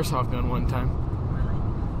an airsoft gun one time. Really?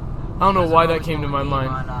 I don't know why that came to my mind.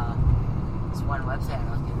 On this one website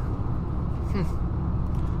I was doing.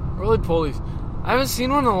 Roly polies. I haven't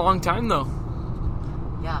seen one in a long time though.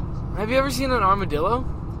 Yeah. Have you ever seen an armadillo?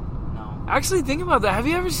 No. Actually, think about that. Have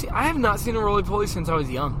you ever seen? I have not seen a roly poly since I was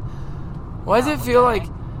young. Why does it feel like?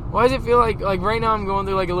 Why does it feel like right now I'm going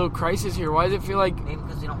through like a little crisis here? Why does it feel like? Maybe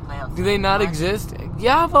because we don't play outside. Do they not much? exist?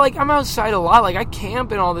 Yeah, but like I'm outside a lot. Like I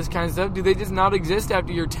camp and all this kind of stuff. Do they just not exist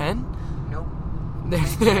after you're 10? Nope.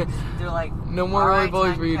 They're They're like, no more all roly right, polies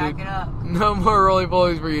time for to you, pack dude. it up. No more roly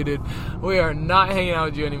polies for you, dude. We are not hanging out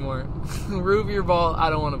with you anymore. Root your ball. I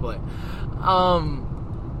don't want to play.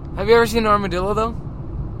 Have you ever seen an armadillo though?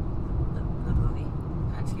 The movie.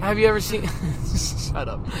 I'm just Have you ever seen... Shut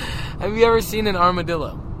up. Have you ever seen an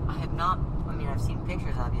armadillo? I have not. I mean, I've seen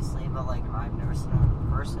pictures, obviously, but, like, I've never seen one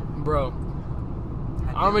in person. Bro. Have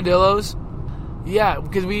you? Armadillos? Yeah,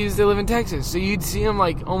 because we used to live in Texas, so you'd see them,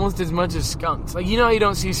 like, almost as much as skunks. Like, you know how you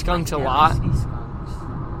don't see skunks a I've lot? never seen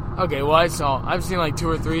skunks. Okay, well, I've seen, like, 2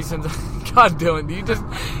 or 3 since... God, Dylan, you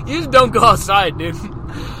just don't go outside, dude.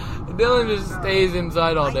 Dylan just stays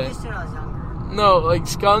inside all day. I used to when I was younger. No, like,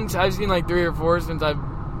 skunks, I've seen, like, 3 or 4 since I've,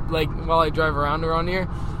 like, while I drive around here.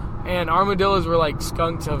 And armadillos were, like,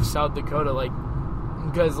 skunks of South Dakota, like,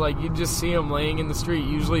 because, like, you just see them laying in the street,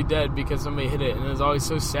 usually dead because somebody hit it. And it was always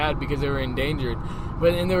so sad because they were endangered.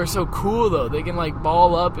 And they were so cool, though. They can, like,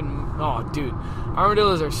 ball up and... Oh, dude.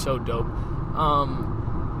 Armadillos are so dope. Do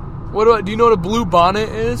you know what a blue bonnet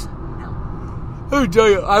is? No. Let me tell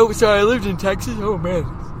you. I lived in Texas. Oh, man.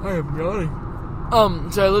 I am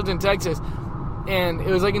yawning. So I lived in Texas. And it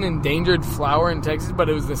was, like, an endangered flower in Texas, but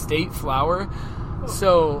it was the state flower.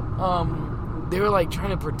 So, they were, like, trying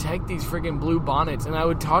to protect these freaking blue bonnets. And I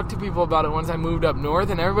would talk to people about it once I moved up north,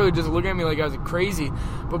 and everybody would just look at me like I was crazy.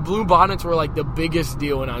 But blue bonnets were, like, the biggest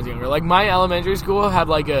deal when I was younger. Like, my elementary school had,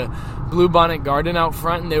 like, a blue bonnet garden out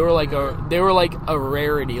front, and they were like a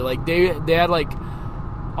rarity. Like, they had, like,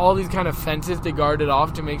 all these kind of fences to guard it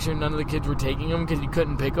off to make sure none of the kids were taking them because you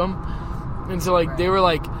couldn't pick them. And so, like, they were,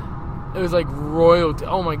 like... It was, like, royalty.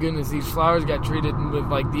 Oh, my goodness. These flowers got treated with,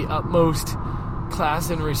 like, the utmost class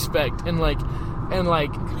and respect. And, like,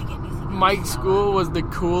 my school was the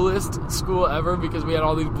coolest school ever because we had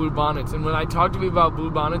all these blue bonnets. And when I talked to people about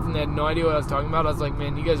blue bonnets and they had no idea what I was talking about, I was like,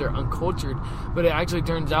 man, you guys are uncultured. But it actually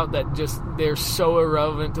turns out that just they're so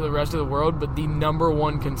irrelevant to the rest of the world, but the number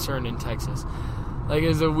one concern in Texas. Like,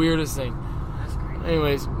 it's the weirdest thing. That's great.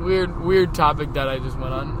 Anyways, weird topic that I just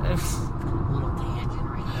went on.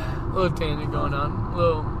 A little tangent going on. A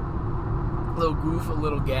little goof, a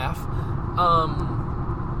little gaff.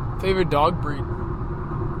 Favorite dog breed?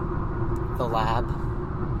 The lab.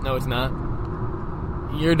 No, it's not.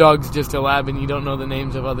 Your dog's just a lab and you don't know the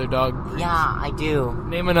names of other dog breeds. Yeah, I do.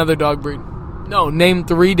 Name another dog breed. No, name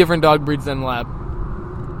 3 different dog breeds than lab.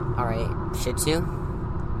 Alright, Shih Tzu.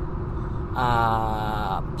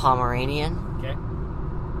 Pomeranian. Okay.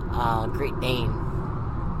 Great Dane.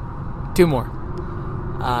 2 more.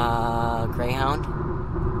 Greyhound.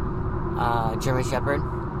 German Shepherd.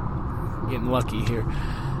 Getting lucky here.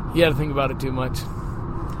 You gotta think about it too much.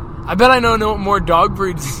 I bet I know more dog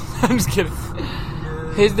breeds. I'm just kidding.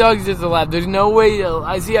 His dog's just a lab. There's no way...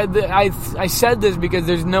 I said this because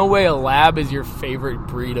there's no way a lab is your favorite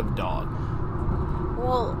breed of dog.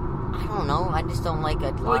 Well, I don't know. I just don't like a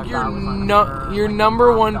Like dog. your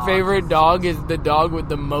number one favorite dog is the dog with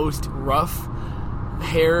the most rough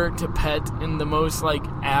hair to pet and the most, like,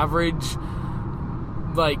 average,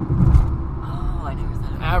 like... Oh, I never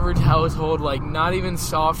thought of average household, like, not even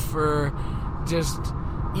soft fur, just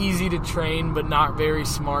easy to train but not very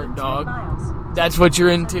smart dog. That's what you're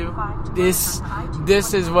into. This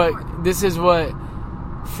is what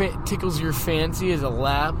tickles your fancy is a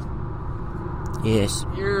lab. Yes.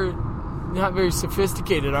 You're not very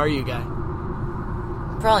sophisticated, are you, guy?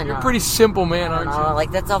 Probably You're not. a pretty simple man, aren't you?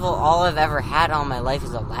 Like, that's all I've ever had all my life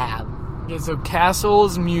is a lab. Yeah, so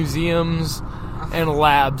castles, museums, and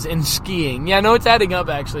labs, and skiing. Yeah, I know it's adding up,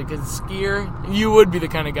 actually, because skier, you would be the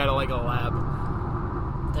kind of guy to like a lab.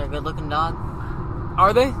 They're a good-looking dog.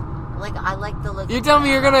 Are they? Like, I like the look. You're telling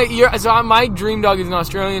me so my dream dog is an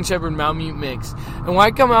Australian Shepherd Malamute mix. And when I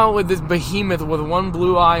come out with this behemoth with one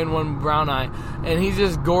blue eye and one brown eye, and he's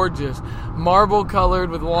just gorgeous, marble colored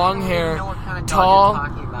with long hair, I don't know what kind of tall. dog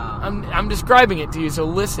you're talking about. I'm describing it to you, so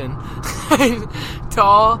listen.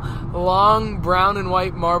 Tall, long, brown and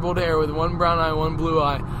white marbled hair with one brown eye, one blue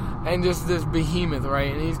eye, and just this behemoth,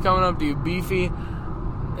 right? And he's coming up to you, beefy,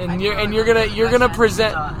 and you're gonna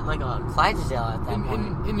present like a Clydesdale at that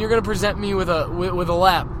point. and you're gonna present me with a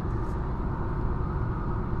lab.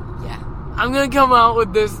 Yeah. I'm gonna come out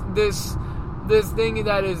with this thing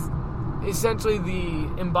that is essentially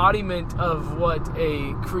the embodiment of what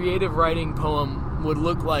a creative writing poem would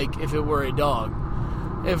look like if it were a dog.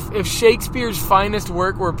 If Shakespeare's finest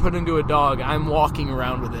work were put into a dog, I'm walking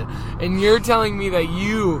around with it. And you're telling me that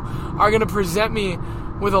you are gonna present me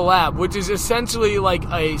with a lab, which is essentially like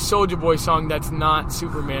a Soulja Boy song that's not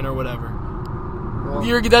Superman or whatever. Well,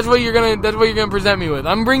 That's what you're gonna present me with.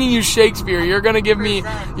 I'm bringing you Shakespeare. You're gonna give me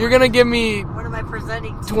what am I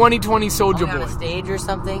presenting to? 2020 Soulja On a Boy. stage or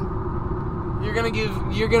something? You're gonna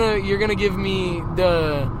give me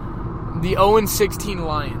the 0-16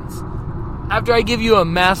 Lions. After I give you a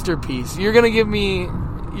masterpiece, you're gonna give me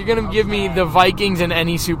the Vikings in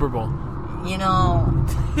any Super Bowl. You know,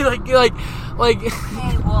 like.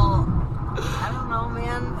 Hey, well, I don't know,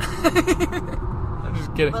 man. I'm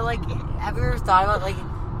just kidding. But like, have you ever thought about like?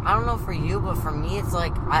 I don't know for you, but for me, it's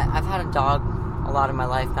like I've had a dog a lot of my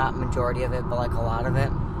life, not majority of it, but like a lot of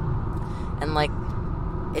it, and like.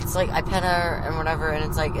 It's like, I pet her and whatever, and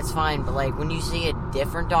it's like, it's fine, but like, when you see a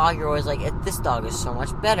different dog, you're always like, this dog is so much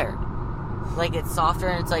better. Like, it's softer,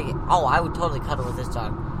 and it's like, oh, I would totally cuddle with this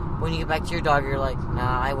dog. When you get back to your dog, you're like,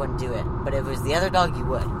 nah, I wouldn't do it. But if it was the other dog, you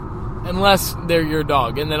would. Unless they're your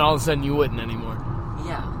dog, and then all of a sudden you wouldn't anymore.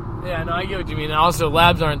 Yeah. Yeah, no, I get what you mean. And also,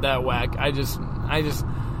 labs aren't that whack. I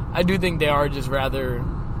do think they are just rather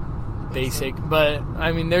basic, but,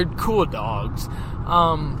 I mean, they're cool dogs.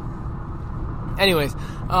 Anyways,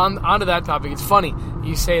 onto that topic. It's funny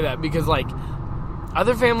you say that because, like,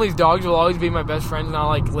 other families' dogs will always be my best friends, and I'll,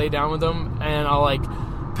 like, lay down with them, and I'll, like,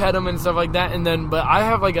 pet them and stuff like that, and then, but I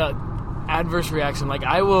have, like, a adverse reaction. Like,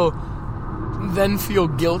 I will then feel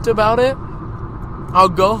guilt about it. I'll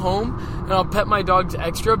go home, and I'll pet my dogs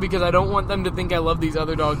extra because I don't want them to think I love these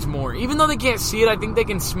other dogs more. Even though they can't see it, I think they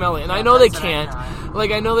can smell it, and I know they can't.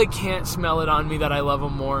 Like, I know they can't smell it on me that I love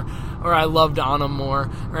them more, or I loved on them more,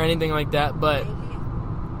 or anything like that, but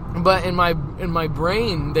in my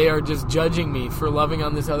brain, they are just judging me for loving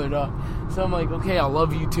on this other dog. So I'm like, okay, I'll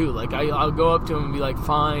love you too. Like, I'll go up to him and be like,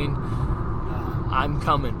 fine, I'm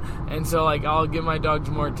coming. And so, like, I'll give my dogs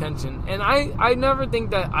more attention. And I never think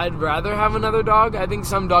that I'd rather have another dog. I think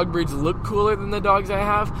some dog breeds look cooler than the dogs I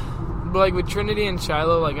have. But, like, with Trinity and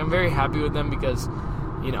Shiloh, like, I'm very happy with them because,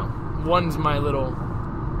 you know, one's my little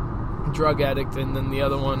drug addict, and then the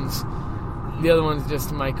other one's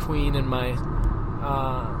just my queen and my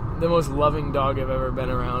the most loving dog I've ever been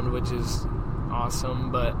around, which is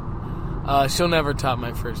awesome. But she'll never top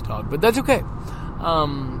my first dog, but that's okay.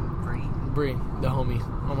 Bree, the homie.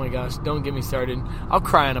 Oh my gosh, don't get me started. I'll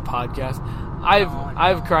cry on a podcast.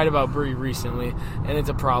 I've cried about Bree recently, and it's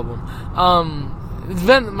a problem. It's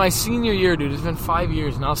been my senior year, dude. It's been 5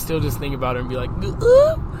 years, and I'll still just think about her and be like, We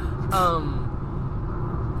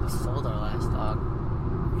sold our last dog.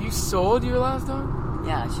 You sold your last dog?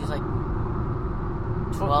 Yeah, she was like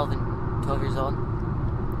 12 years old.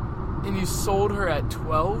 And you sold her at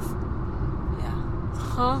 12? Yeah.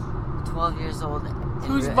 Huh? 12 years old.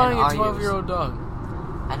 Who's buying a 12-year-old dog?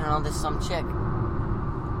 I don't know, there's some chick.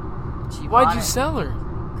 Why'd you sell her?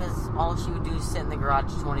 Because all she would do is sit in the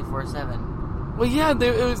garage 24/7. Well, yeah,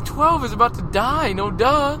 it was 12. It was about to die. No,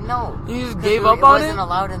 duh. No. You just gave up on it? It wasn't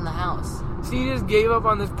allowed in the house. So you just gave up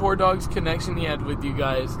on this poor dog's connection he had with you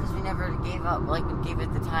guys. Because we never gave up. Like, we gave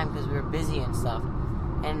it the time because we were busy and stuff.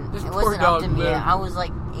 And this it poor wasn't dog up to me. lived. I was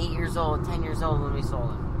like 8 years old, 10 years old when we sold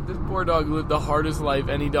him. This poor dog lived the hardest life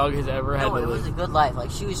any dog has ever had to live. No, it was a good life. Like,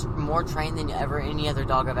 she was more trained than any other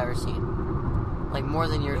dog I've ever seen. Like, more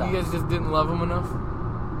than your dog. You guys just didn't love him enough?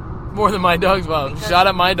 More than my dogs? Well, Because- shout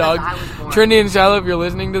out my because dog. I was born. Trinity and Shiloh, if you're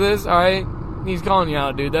listening to this, alright? He's calling you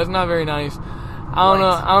out, dude. That's not very nice. I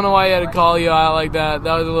don't know why he had to call you out like that.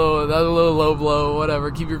 That was a little low blow.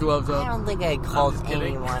 Whatever. Keep your gloves up. I don't think I called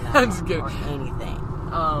anyone out I'm just kidding. or anything.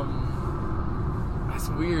 That's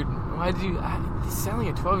weird. Why'd you... selling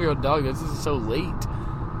a 12-year-old dog, this is so late.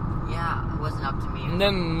 Yeah, it wasn't up to me. And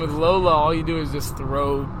then with Lola, all you do is just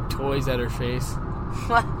throw toys at her face.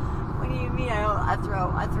 What do you mean? I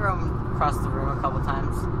throw them across the room a couple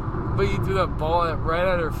times. But you threw that ball right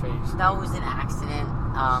at her face. That was an accident.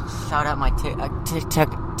 Shout out my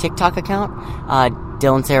TikTok account,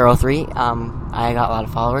 DylanSarah03. I got a lot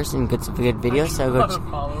of followers and good videos. So go check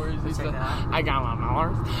that out. I got a lot of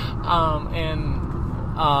followers.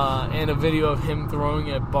 And a video of him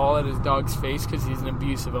throwing a ball at his dog's face because he's an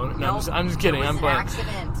abusive owner. No, I'm just kidding. I'm playing. It was an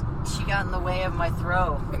accident. She got in the way of my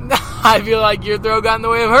throw. I feel like your throw got in the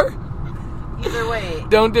way of her. Either way.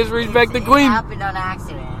 Don't disrespect the queen. It happened on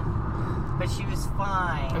accident. But she was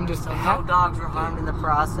fine. I'm just so no dogs were harmed in the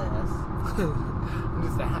process. I'm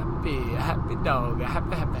just a happy dog. A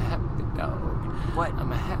happy dog. What?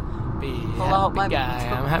 I'm a happy my guy.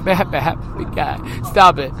 I'm a happy guy.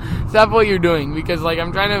 Stop it. Stop what you're doing because like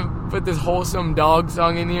I'm trying to put this wholesome dog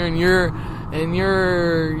song in here and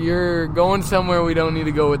you're going somewhere we don't need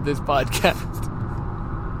to go with this podcast.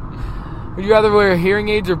 Would you rather wear hearing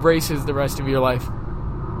aids or braces the rest of your life?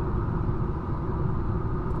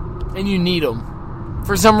 And you need them.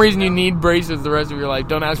 For some reason, you need braces the rest of your life.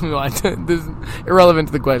 Don't ask me why. This is irrelevant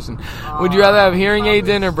to the question. Would you rather have hearing aids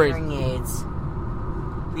in or braces? Hearing aids.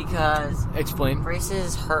 Because... Explain.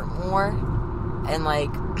 Braces hurt more. And, like...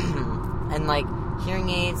 hearing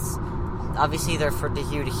aids... Obviously, they're for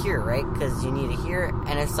you to hear, right? Because you need to hear.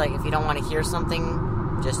 And it's like, if you don't want to hear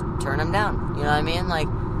something, just turn them down. You know what I mean? Like...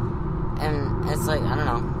 And it's like, I don't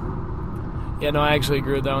know. Yeah, no, I actually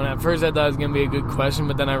agree with that one. At first, I thought it was going to be a good question,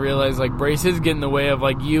 but then I realized, like, braces get in the way of,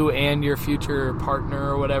 like, you and your future partner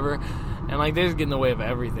or whatever. And, like, they just get in the way of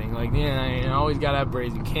everything. Like, yeah, you always got to have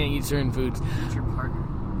braces. You can't eat certain foods. Future partner?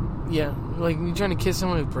 Yeah, like, you trying to kiss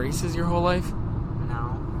someone with braces your whole life?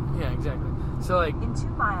 No. Yeah, exactly. So, like... In 2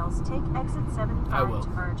 miles, take exit 75 I will. to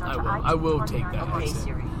merge onto I will take that Okay, exit.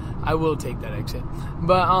 Siri. I will take that exit.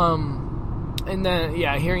 But, and then,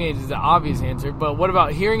 yeah, hearing aids is the obvious answer. But what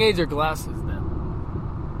about hearing aids or glasses, then?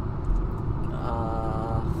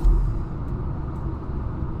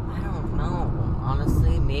 I don't know.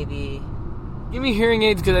 Honestly, maybe... Give me hearing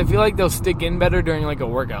aids because I feel like they'll stick in better during, like, a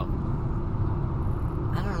workout.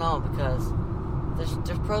 I don't know, because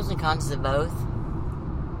there's pros and cons to both.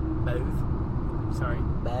 Both. Sorry.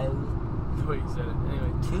 Both. The way you said it.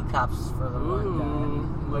 Anyway. 2 cops for the one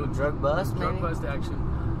guy. Little Drug bust, maybe? Drug bust action.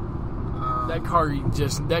 That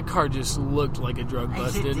car just looked like a drug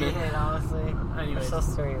bust, didn't it? Did, honestly. Anyways. It's so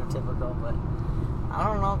stereotypical, but I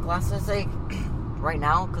don't know. Glasses, like, right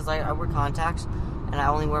now, because I wear contacts, and I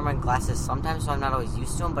only wear my glasses sometimes, so I'm not always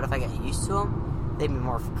used to them, but if I get used to them, they'd be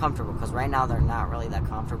more comfortable, because right now they're not really that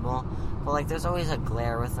comfortable. But, like, there's always a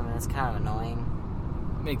glare with them, and it's kind of annoying.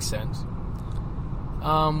 Makes sense.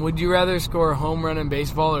 Would you rather score a home run in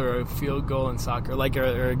baseball or a field goal in soccer? Like,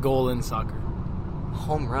 or a goal in soccer?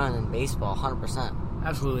 Home run in baseball, 100%.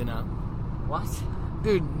 Absolutely not. What?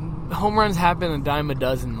 Dude, home runs happen a dime a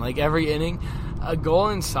dozen. Like, every inning. A goal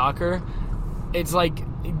in soccer, it's like,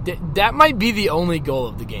 that might be the only goal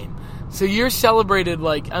of the game. So you're celebrated,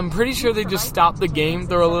 like, I'm pretty sure they just stop the game,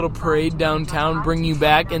 throw a little parade downtown, bring you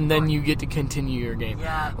back, and then you get to continue your game.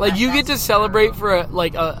 Yeah, Like, you get to that's celebrate true. for,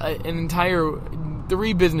 an entire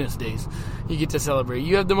 3 business days. You get to celebrate.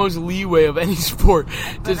 You have the most leeway of any sport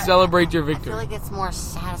to celebrate your I victory. feel like it's more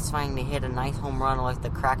satisfying to hit a nice home run with the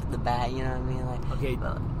crack of the bat, you know what I mean? Like, Okay,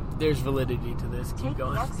 there's validity to this. Keep Take the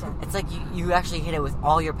going. exit. it's like you actually hit it with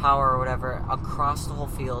all your power or whatever across the whole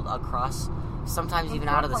field, across sometimes even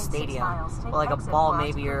out of the 4.6 stadium. miles, take But like a exit ball, left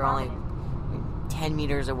maybe you're for only Providence. 10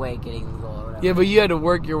 meters away getting the goal or whatever. Yeah, but you had to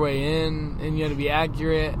work your way in, and you had to be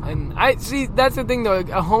accurate. And I see that's the thing, though.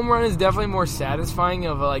 A home run is definitely more satisfying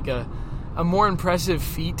of like a more impressive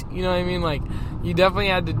feat. You know what I mean? Like, you definitely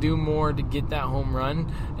had to do more to get that home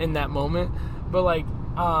run in that moment. But like,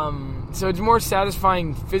 so it's more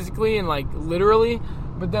satisfying physically and like literally.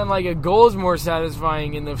 But then like a goal is more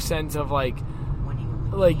satisfying in the sense of like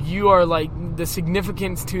you are like the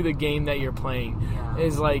significance to the game that you're playing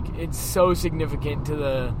is like it's so significant to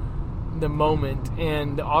the moment,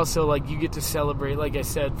 and also like you get to celebrate, like I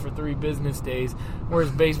said, for 3 business days,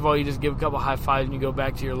 whereas baseball you just give a couple high fives and you go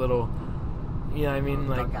back to your little, you know what I mean,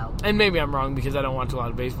 like, and maybe I'm wrong because I don't watch a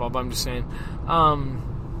lot of baseball, but I'm just saying.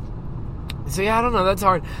 So yeah, I don't know, that's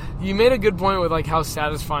hard. You made a good point with like how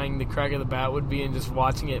satisfying the crack of the bat would be and just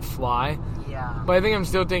watching it fly. Yeah. But I think I'm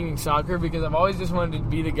still taking soccer because I've always just wanted to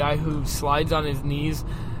be the guy who slides on his knees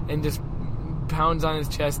and just pounds on his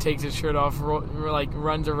chest, takes his shirt off, like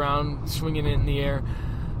runs around, swinging it in the air,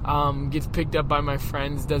 gets picked up by my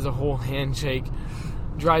friends, does a whole handshake,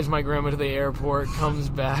 drives my grandma to the airport, comes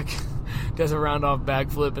back, does a round-off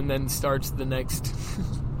backflip, and then starts the next.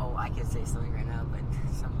 Oh, I can say something right now, but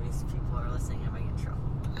some of these people are listening and I might get in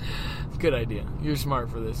trouble. Good idea. You're smart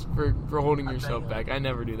for this, for holding yourself back. I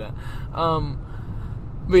never do that.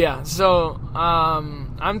 But yeah, so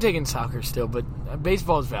I'm taking soccer still, but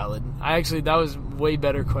baseball is valid. That was a way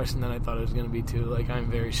better question than I thought it was going to be too. Like,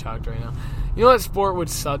 I'm very shocked right now. You know what sport would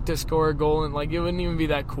suck to score a goal and like it wouldn't even be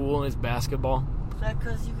that cool as basketball?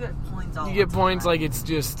 Because you get points all You the get time. points like it's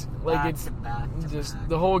just like Back it's to back to just back.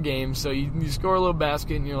 the whole game. So you score a little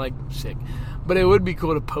basket and you're like sick. But it would be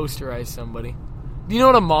cool to posterize somebody. Do you know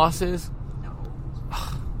what a moss is? No.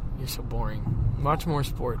 You're so boring. Watch more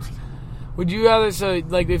sports. Would you rather, so,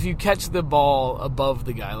 like, if you catch the ball above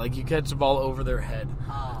the guy, like, you catch the ball over their head,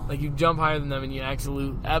 like, you jump higher than them and you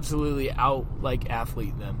absolutely out, like,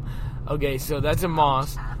 athlete them. Okay, so that's a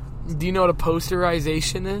moss. Do you know what a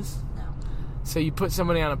posterization is? No. So you put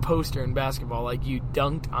somebody on a poster in basketball, like, you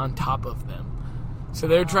dunked on top of them. So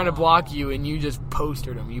they're trying to block you and you just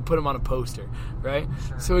postered them. You put them on a poster, right?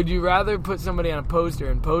 Sure. So would you rather put somebody on a poster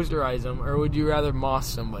and posterize them, or would you rather moss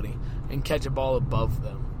somebody and catch a ball above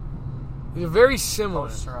them? They're very similar.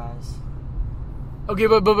 Posterize. Okay,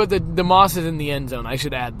 but the moss is in the end zone. I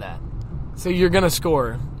should add that. So you're going to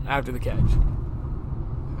score after the catch.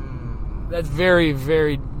 That's very,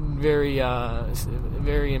 very, very,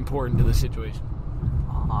 very important to the situation.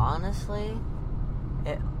 Honestly?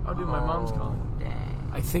 Oh, dude, my mom's calling.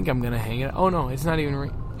 Dang. I think I'm going to hang it. Oh, no, it's not even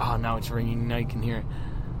ringing. Oh, now it's ringing. Now you can hear it.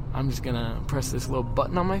 I'm just going to press this little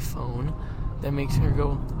button on my phone that makes her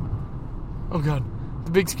go... Oh god,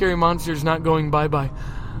 the big scary monster's not going bye-bye.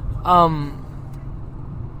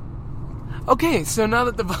 Okay, so now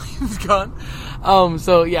that the volume's gone,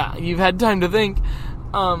 so yeah, you've had time to think.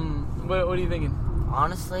 What are you thinking?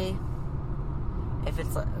 Honestly, if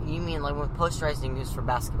it's like, you mean like with posterizing news for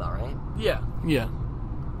basketball, right? Yeah.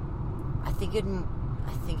 I think it'd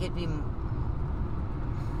be. I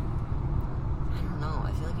don't know.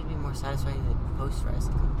 I feel like it'd be more satisfying than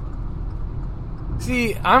posterizing.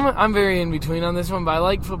 See, I'm very in between on this one, but I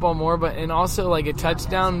like football more. And also like a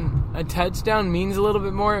touchdown means a little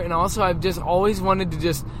bit more. And also, I've just always wanted to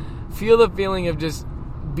just feel the feeling of just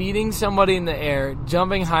beating somebody in the air,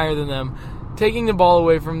 jumping higher than them, taking the ball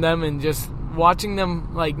away from them, and just watching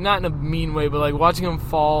them, like, not in a mean way, but like watching them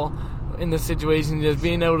fall in the situation, just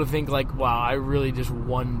being able to think like, wow, I really just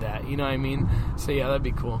won that. You know what I mean? So yeah, that'd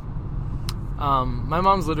be cool. My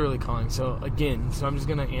mom's literally calling, so I'm just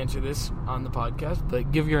gonna answer this on the podcast,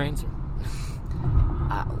 but give your answer.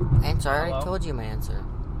 Answer. I already told you my answer.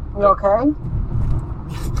 You okay?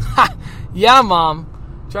 Yeah, Mom.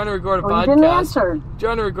 Trying to record a podcast. You didn't answer.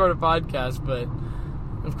 Trying to record a podcast, but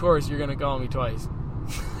of course you're gonna call me twice.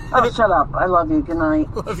 Oh, shut up. I love you. Good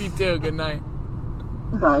night. Love you too. Good night.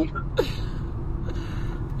 Bye.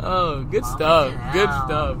 Oh, good stuff. Good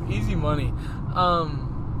stuff. Easy money.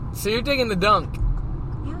 So you're taking the dunk.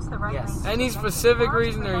 Use the right Yes. lane to Any exit specific onto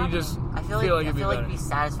reason, the or you left just lane. I feel feel like like it'd be it'd better? be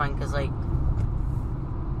satisfying because like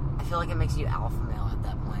I feel like it makes you alpha male at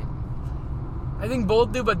that point. I think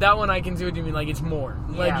both do, but that one I can see what you mean. Like it's more.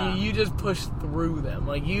 Yeah. Like you just push through them.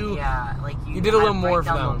 Like you. Yeah, like you did a little had more right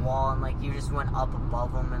for that down one. the wall and like you just went up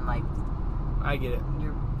above them and like I get it.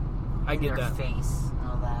 you're I in get their that. face and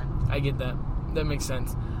all that. I get that. That makes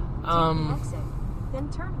sense. Take the exit,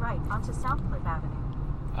 then turn right onto South Cliff Avenue.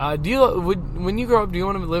 When you grow up, do you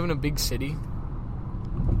want to live in a big city?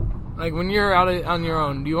 Like when you're out on your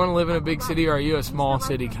own, do you want to live in a big city, or are you a small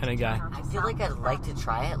city kind of guy? I feel like I'd like to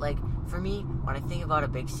try it. Like for me, when I think about a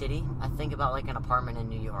big city, I think about like an apartment in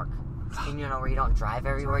New York. And, you know, where you don't drive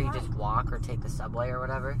everywhere, you just walk or take the subway or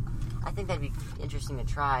whatever. I think that'd be interesting to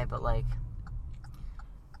try, but like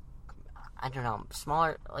I don't know,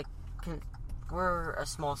 smaller. Like we're a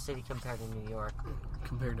small city compared to New York.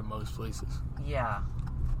 Compared to most places. Yeah.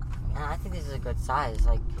 And I think this is a good size.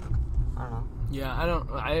 Like, I don't know. Yeah,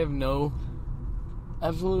 I have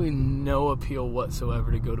absolutely no appeal whatsoever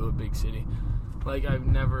to go to a big city. Like, I've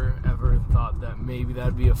never, ever thought that maybe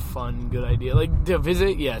that'd be a fun, good idea. Like, to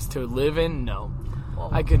visit, yes. To live in, no. Well,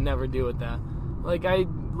 I could never deal with that. Like, I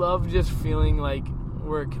love just feeling like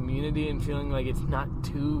we're a community and feeling like it's not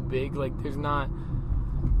too big. Like, there's not...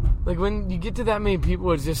 Like, when you get to that many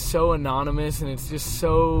people, it's just so anonymous, and it's just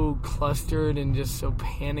so clustered and just so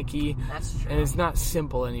panicky. that's true. And it's not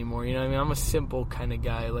simple anymore, you know what I mean? I'm a simple kind of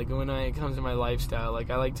guy. Like, when it comes to my lifestyle,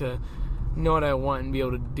 like, I like to know what I want and be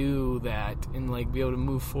able to do that and, like, be able to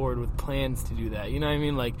move forward with plans to do that. You know what I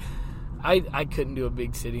mean? Like, I couldn't do a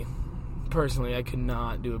big city. Personally, I could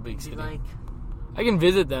not do a big city. Like, I can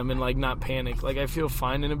visit them and, like, not panic. Like, I feel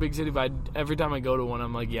fine in a big city, but every time I go to one,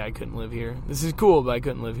 I'm like, yeah, I couldn't live here. This is cool, but I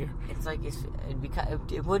couldn't live here. it's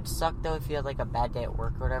like it would suck though if you had like a bad day at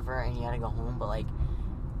work or whatever and you had to go home, but like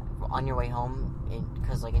on your way home,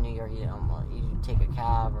 because like in New York, you take a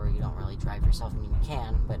cab or you don't really drive yourself. I mean, you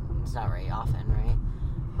can, but it's not very often, right?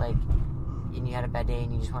 Like, and you had a bad day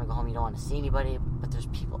and you just want to go home. You don't want to see anybody, but there's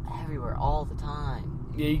people everywhere all the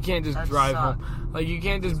time. Yeah, you can't just That drive sucks. home. Like, you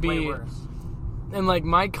can't just It's way worse. And, like,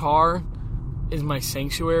 my car is my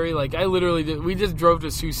sanctuary. Like, we just drove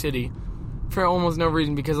to Sioux City for almost no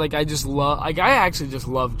reason because, like, I actually just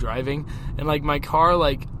love driving. And, like, my car,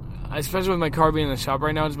 like, especially with my car being in the shop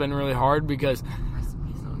right now, it's been really hard because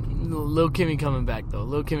Lil Kimmy coming back, though.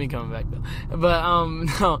 But,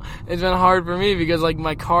 no, it's been hard for me because, like,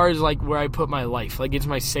 my car is, like, where I put my life. Like, it's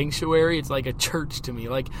my sanctuary. It's like a church to me.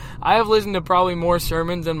 Like, I have listened to probably more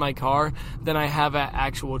sermons in my car than I have at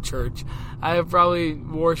actual church. I have probably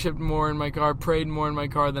worshipped more in my car, prayed more in my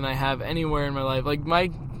car than I have anywhere in my life. Like, my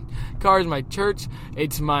car is my church.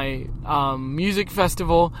 It's my music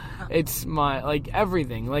festival. It's my, like,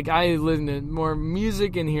 everything. Like, I listen to more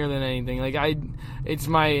music in here than anything. Like, it's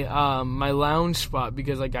my my lounge spot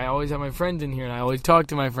because, like, I always have my friends in here and I always talk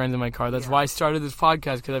to my friends in my car. That's why I started this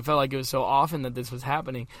podcast, because I felt like it was so often that this was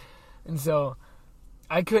happening. And so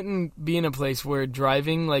I couldn't be in a place where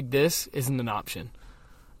driving like this isn't an option.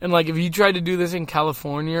 And, like, if you tried to do this in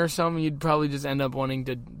California or something, you'd probably just end up wanting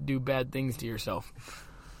to do bad things to yourself.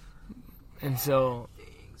 And so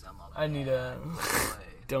I need a...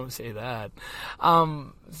 Don't say that.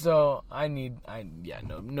 So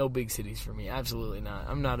no big cities for me. Absolutely not.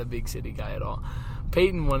 I'm not a big city guy at all.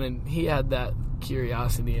 Peyton he had that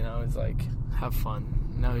curiosity, and I was like, have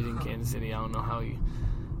fun. Now he's in Kansas City. I don't know I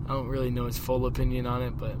don't really know his full opinion on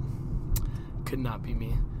it, but could not be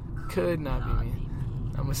me. Could not be me.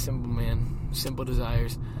 I'm a simple man. Simple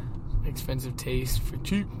desires. Expensive taste for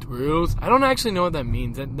cheap thrills. I don't actually know what that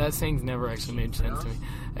means. That saying's never actually made sense to me.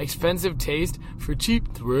 Expensive taste for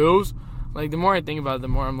cheap thrills. Like, the more I think about it, the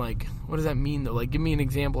more I'm like, what does that mean, though? Like, give me an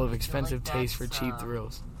example of expensive taste for cheap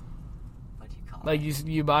thrills. What do you call Like, it?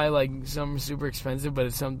 you buy, like, some super expensive, but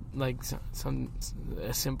it's a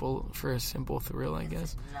simple thrill, I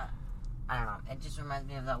guess. No, I don't know. It just reminds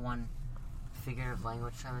me of that one figurative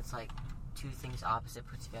language term. It's like two things opposite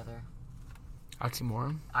put together.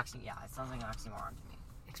 Oxymoron? Yeah, it sounds like an oxymoron to me.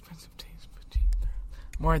 Expensive taste for cheap thrills.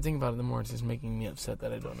 The more I think about it, the more it's just making me upset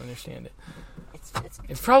that I don't understand it.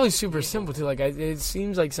 It's probably super simple, too. Like, it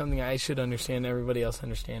seems like something I should understand, everybody else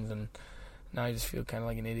understands, and now I just feel kind of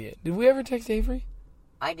like an idiot. Did we ever text Avery?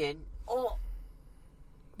 I did. Oh!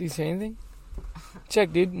 Did he say anything?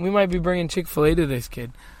 Check, dude. We might be bringing Chick-fil-A to this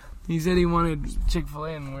kid. He said he wanted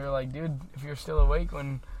Chick-fil-A, and we were like, dude, if you're still awake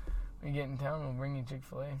when we get in town, we'll bring you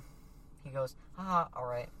Chick-fil-A. He goes, haha,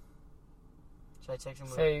 alright. Should I text him?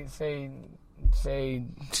 Say,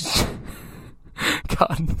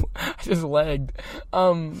 God, I just lagged.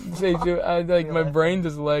 My brain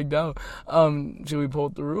just lagged out. Should we pull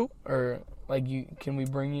through? Or, can we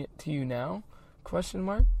bring it to you now? Question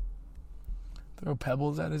mark? Throw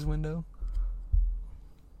pebbles at his window?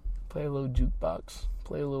 Play a little jukebox?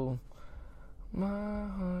 Play a little, my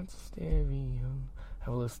heart's stereo. Have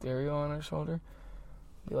a little stereo on our shoulder?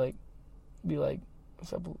 Be like,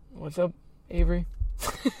 what's up, Avery?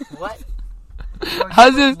 What? I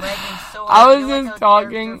was just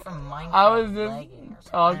talking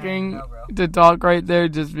to talk right there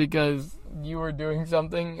just because you were doing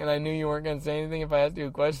something and I knew you weren't going to say anything if I asked you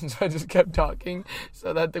a question, so I just kept talking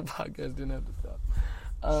so that the podcast didn't have to stop.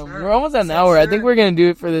 We're almost at an hour. Sure. I think we're going to do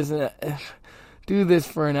it for this. Do this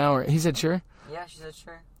for an hour. He said sure? Yeah, she said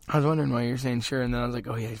sure. I was wondering why you were saying sure, and then I was like,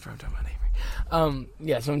 oh yeah, he's probably talking about Avery.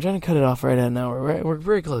 So I'm trying to cut it off right at an hour. We're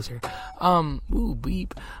very close here. Ooh,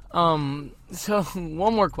 beep. So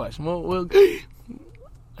one more question. We'll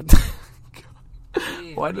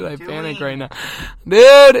why did I panic right now?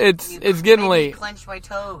 Dude, it's getting late. Clenched my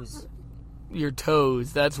toes. Your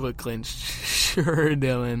toes, that's what clinched. Sure,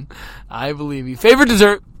 Dylan. I believe you. Favorite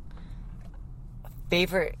dessert?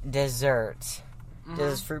 Favorite dessert.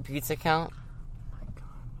 Does fruit pizza count?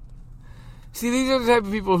 See, these are the type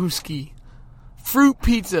of people who ski. Fruit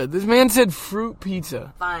pizza. This man said fruit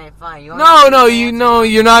pizza. Fine. You're not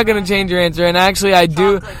going to change your answer. And actually, I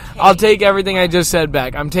do. I'll take everything I just said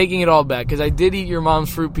back. I'm taking it all back because I did eat your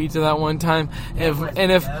mom's fruit pizza that one time.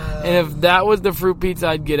 And if that was the fruit pizza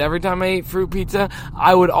I'd get every time I ate fruit pizza,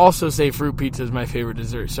 I would also say fruit pizza is my favorite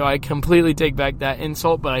dessert. So I completely take back that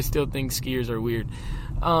insult, but I still think skiers are weird.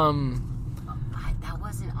 That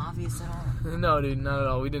wasn't obvious at all. No, dude, not at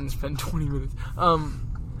all. We didn't spend 20 minutes.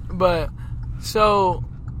 So,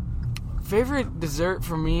 favorite dessert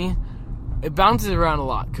for me, it bounces around a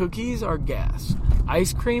lot. Cookies are gas.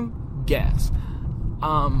 Ice cream, gas.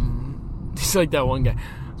 Just like that one guy.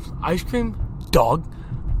 Ice cream, dog.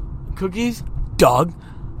 Cookies, dog.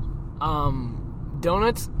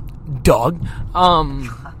 Donuts, dog.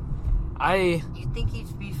 You think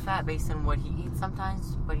he'd be fat based on what he eats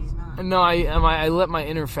sometimes, but he's not. No, I let my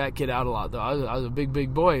inner fat kid out a lot though. I was a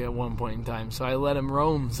big boy at one point in time, so I let him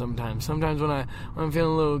roam sometimes. Sometimes when I'm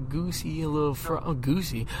feeling a little goosey, a little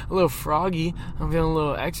froggy, I'm feeling a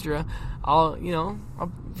little extra. I'm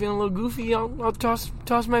feeling a little goofy. I'll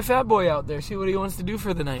toss my fat boy out there, see what he wants to do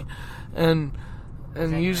for the night, and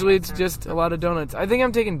usually it's just a lot of donuts. I think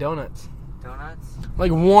I'm taking donuts. Donuts?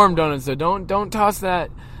 Like warm donuts though. Don't toss that.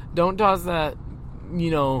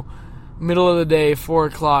 Middle of the day, 4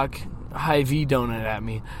 o'clock, Hy-Vee donut at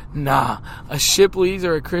me. Nah, a Shipley's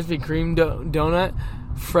or a Krispy Kreme donut,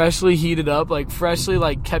 freshly heated up,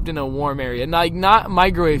 kept in a warm area. Not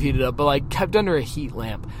microwave heated up, but kept under a heat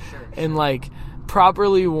lamp. Sure. And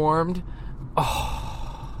properly warmed.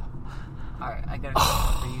 Oh. Alright, I got a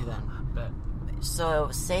question for you then. Bet. So,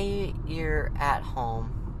 say you're at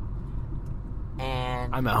home,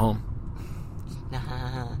 and... I'm at home.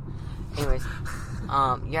 Anyways,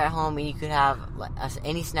 you're at home and you could have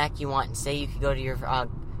any snack you want. Say you could go to your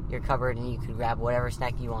cupboard and you could grab whatever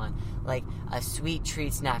snack you want, like a sweet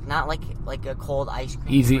treat snack, not like a cold ice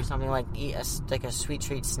cream. Easy. Or something like a sweet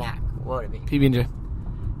treat snack. What would it be? PB&J.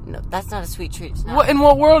 No, that's not a sweet treat snack. What in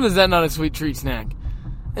what world is that not a sweet treat snack?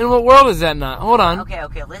 In what world is that not? Hold on.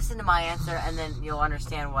 Okay. Listen to my answer and then you'll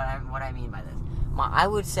understand what I mean by this. I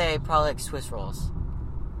would say probably Swiss rolls.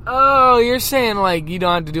 Oh, you're saying like you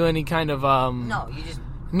don't have to do any kind of No, you just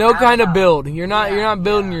no grab kind it of out. build. You're not Yeah,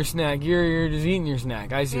 building yeah. your snack. You're just eating your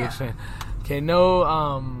snack. I see what Yeah. you're saying. Okay,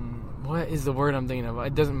 no what is the word I'm thinking of?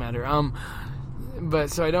 It doesn't matter. But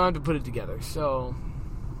so I don't have to put it together. So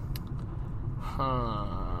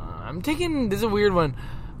I'm taking this is a weird one.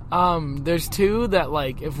 There's two that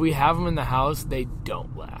like if we have them in the house, they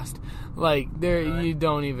don't last. Like you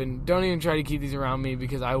don't even try to keep these around me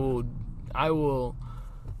because I will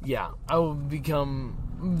become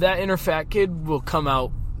that inner fat kid will come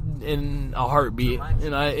out in a heartbeat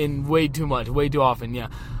and in way too much, way too often. Yeah.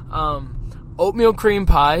 Oatmeal cream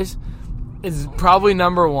pies is probably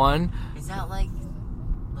number one. Is that like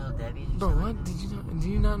Little Debbie? Bro, what did you know? Do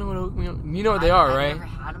you not know what oatmeal? You know what they are, right? I've never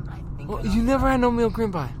had them, but I think Well, I know you never had oatmeal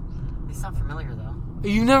cream pie. They sound familiar though.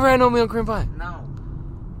 You never had oatmeal cream pie. No.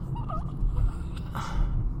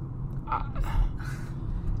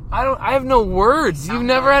 I have no words. You've Sound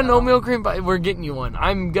never good, had an though. oatmeal cream pie. We're getting you one.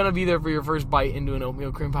 I'm gonna be there for your first bite into an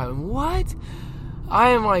oatmeal cream pie. What? I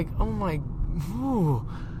am like, oh my. Ooh.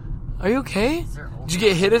 Are you okay? Is there Did you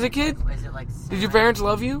get hit as a kid? Is it like Did your parents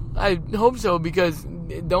love you? I hope so, because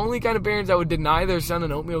the only kind of parents that would deny their son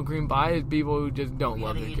an oatmeal cream pie is people who just don't We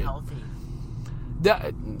love gotta their eat kid. healthy.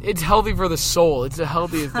 It's healthy for the soul. It's the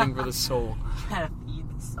healthiest thing for the soul. You gotta feed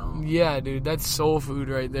the soul. Yeah, dude, that's soul food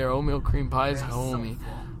right there. Oatmeal cream pies, Very homie.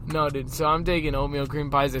 soulful. No, dude, so I'm taking oatmeal cream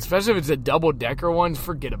pies, especially if it's a double-decker one.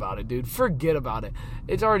 Forget about it, dude. Forget about it.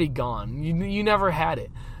 It's already gone. You never had it.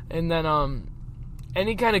 And then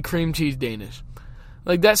any kind of cream cheese Danish.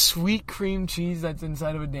 Like that sweet cream cheese that's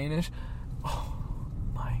inside of a Danish. Oh,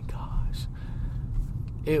 my gosh.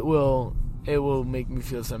 It will make me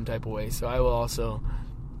feel some type of way. So I will also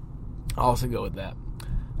go with that.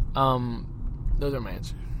 Those are my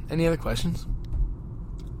answers. Any other questions?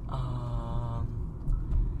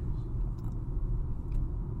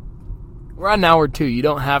 We're on hour 2. You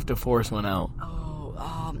don't have to force one out.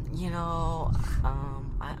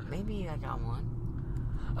 Maybe I got one.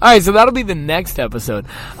 Alright, so that'll be the next episode.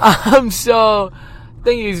 So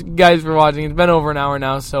thank you guys for watching. It's been over an hour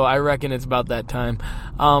now, so I reckon it's about that time.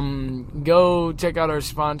 Go check out our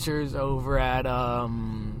sponsors over at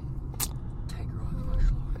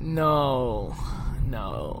No.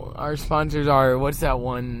 Our sponsors are, what's that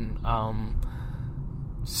one?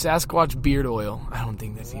 Sasquatch Beard Oil. I don't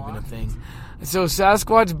think that's even a thing. So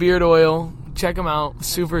Sasquatch Beard Oil, check them out.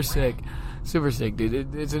 Super sick. Super sick,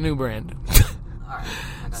 dude. It's a new brand. Alright.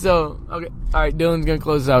 So, okay. Alright, Dylan's going to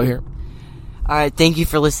close us out here. Alright, thank you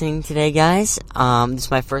for listening today, guys. This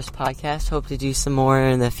is my first podcast. Hope to do some more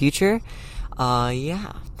in the future.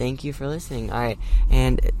 Thank you for listening. Alright,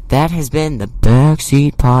 and that has been the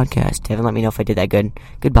Backseat Podcast. Devin, let me know if I did that good.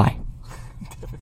 Goodbye.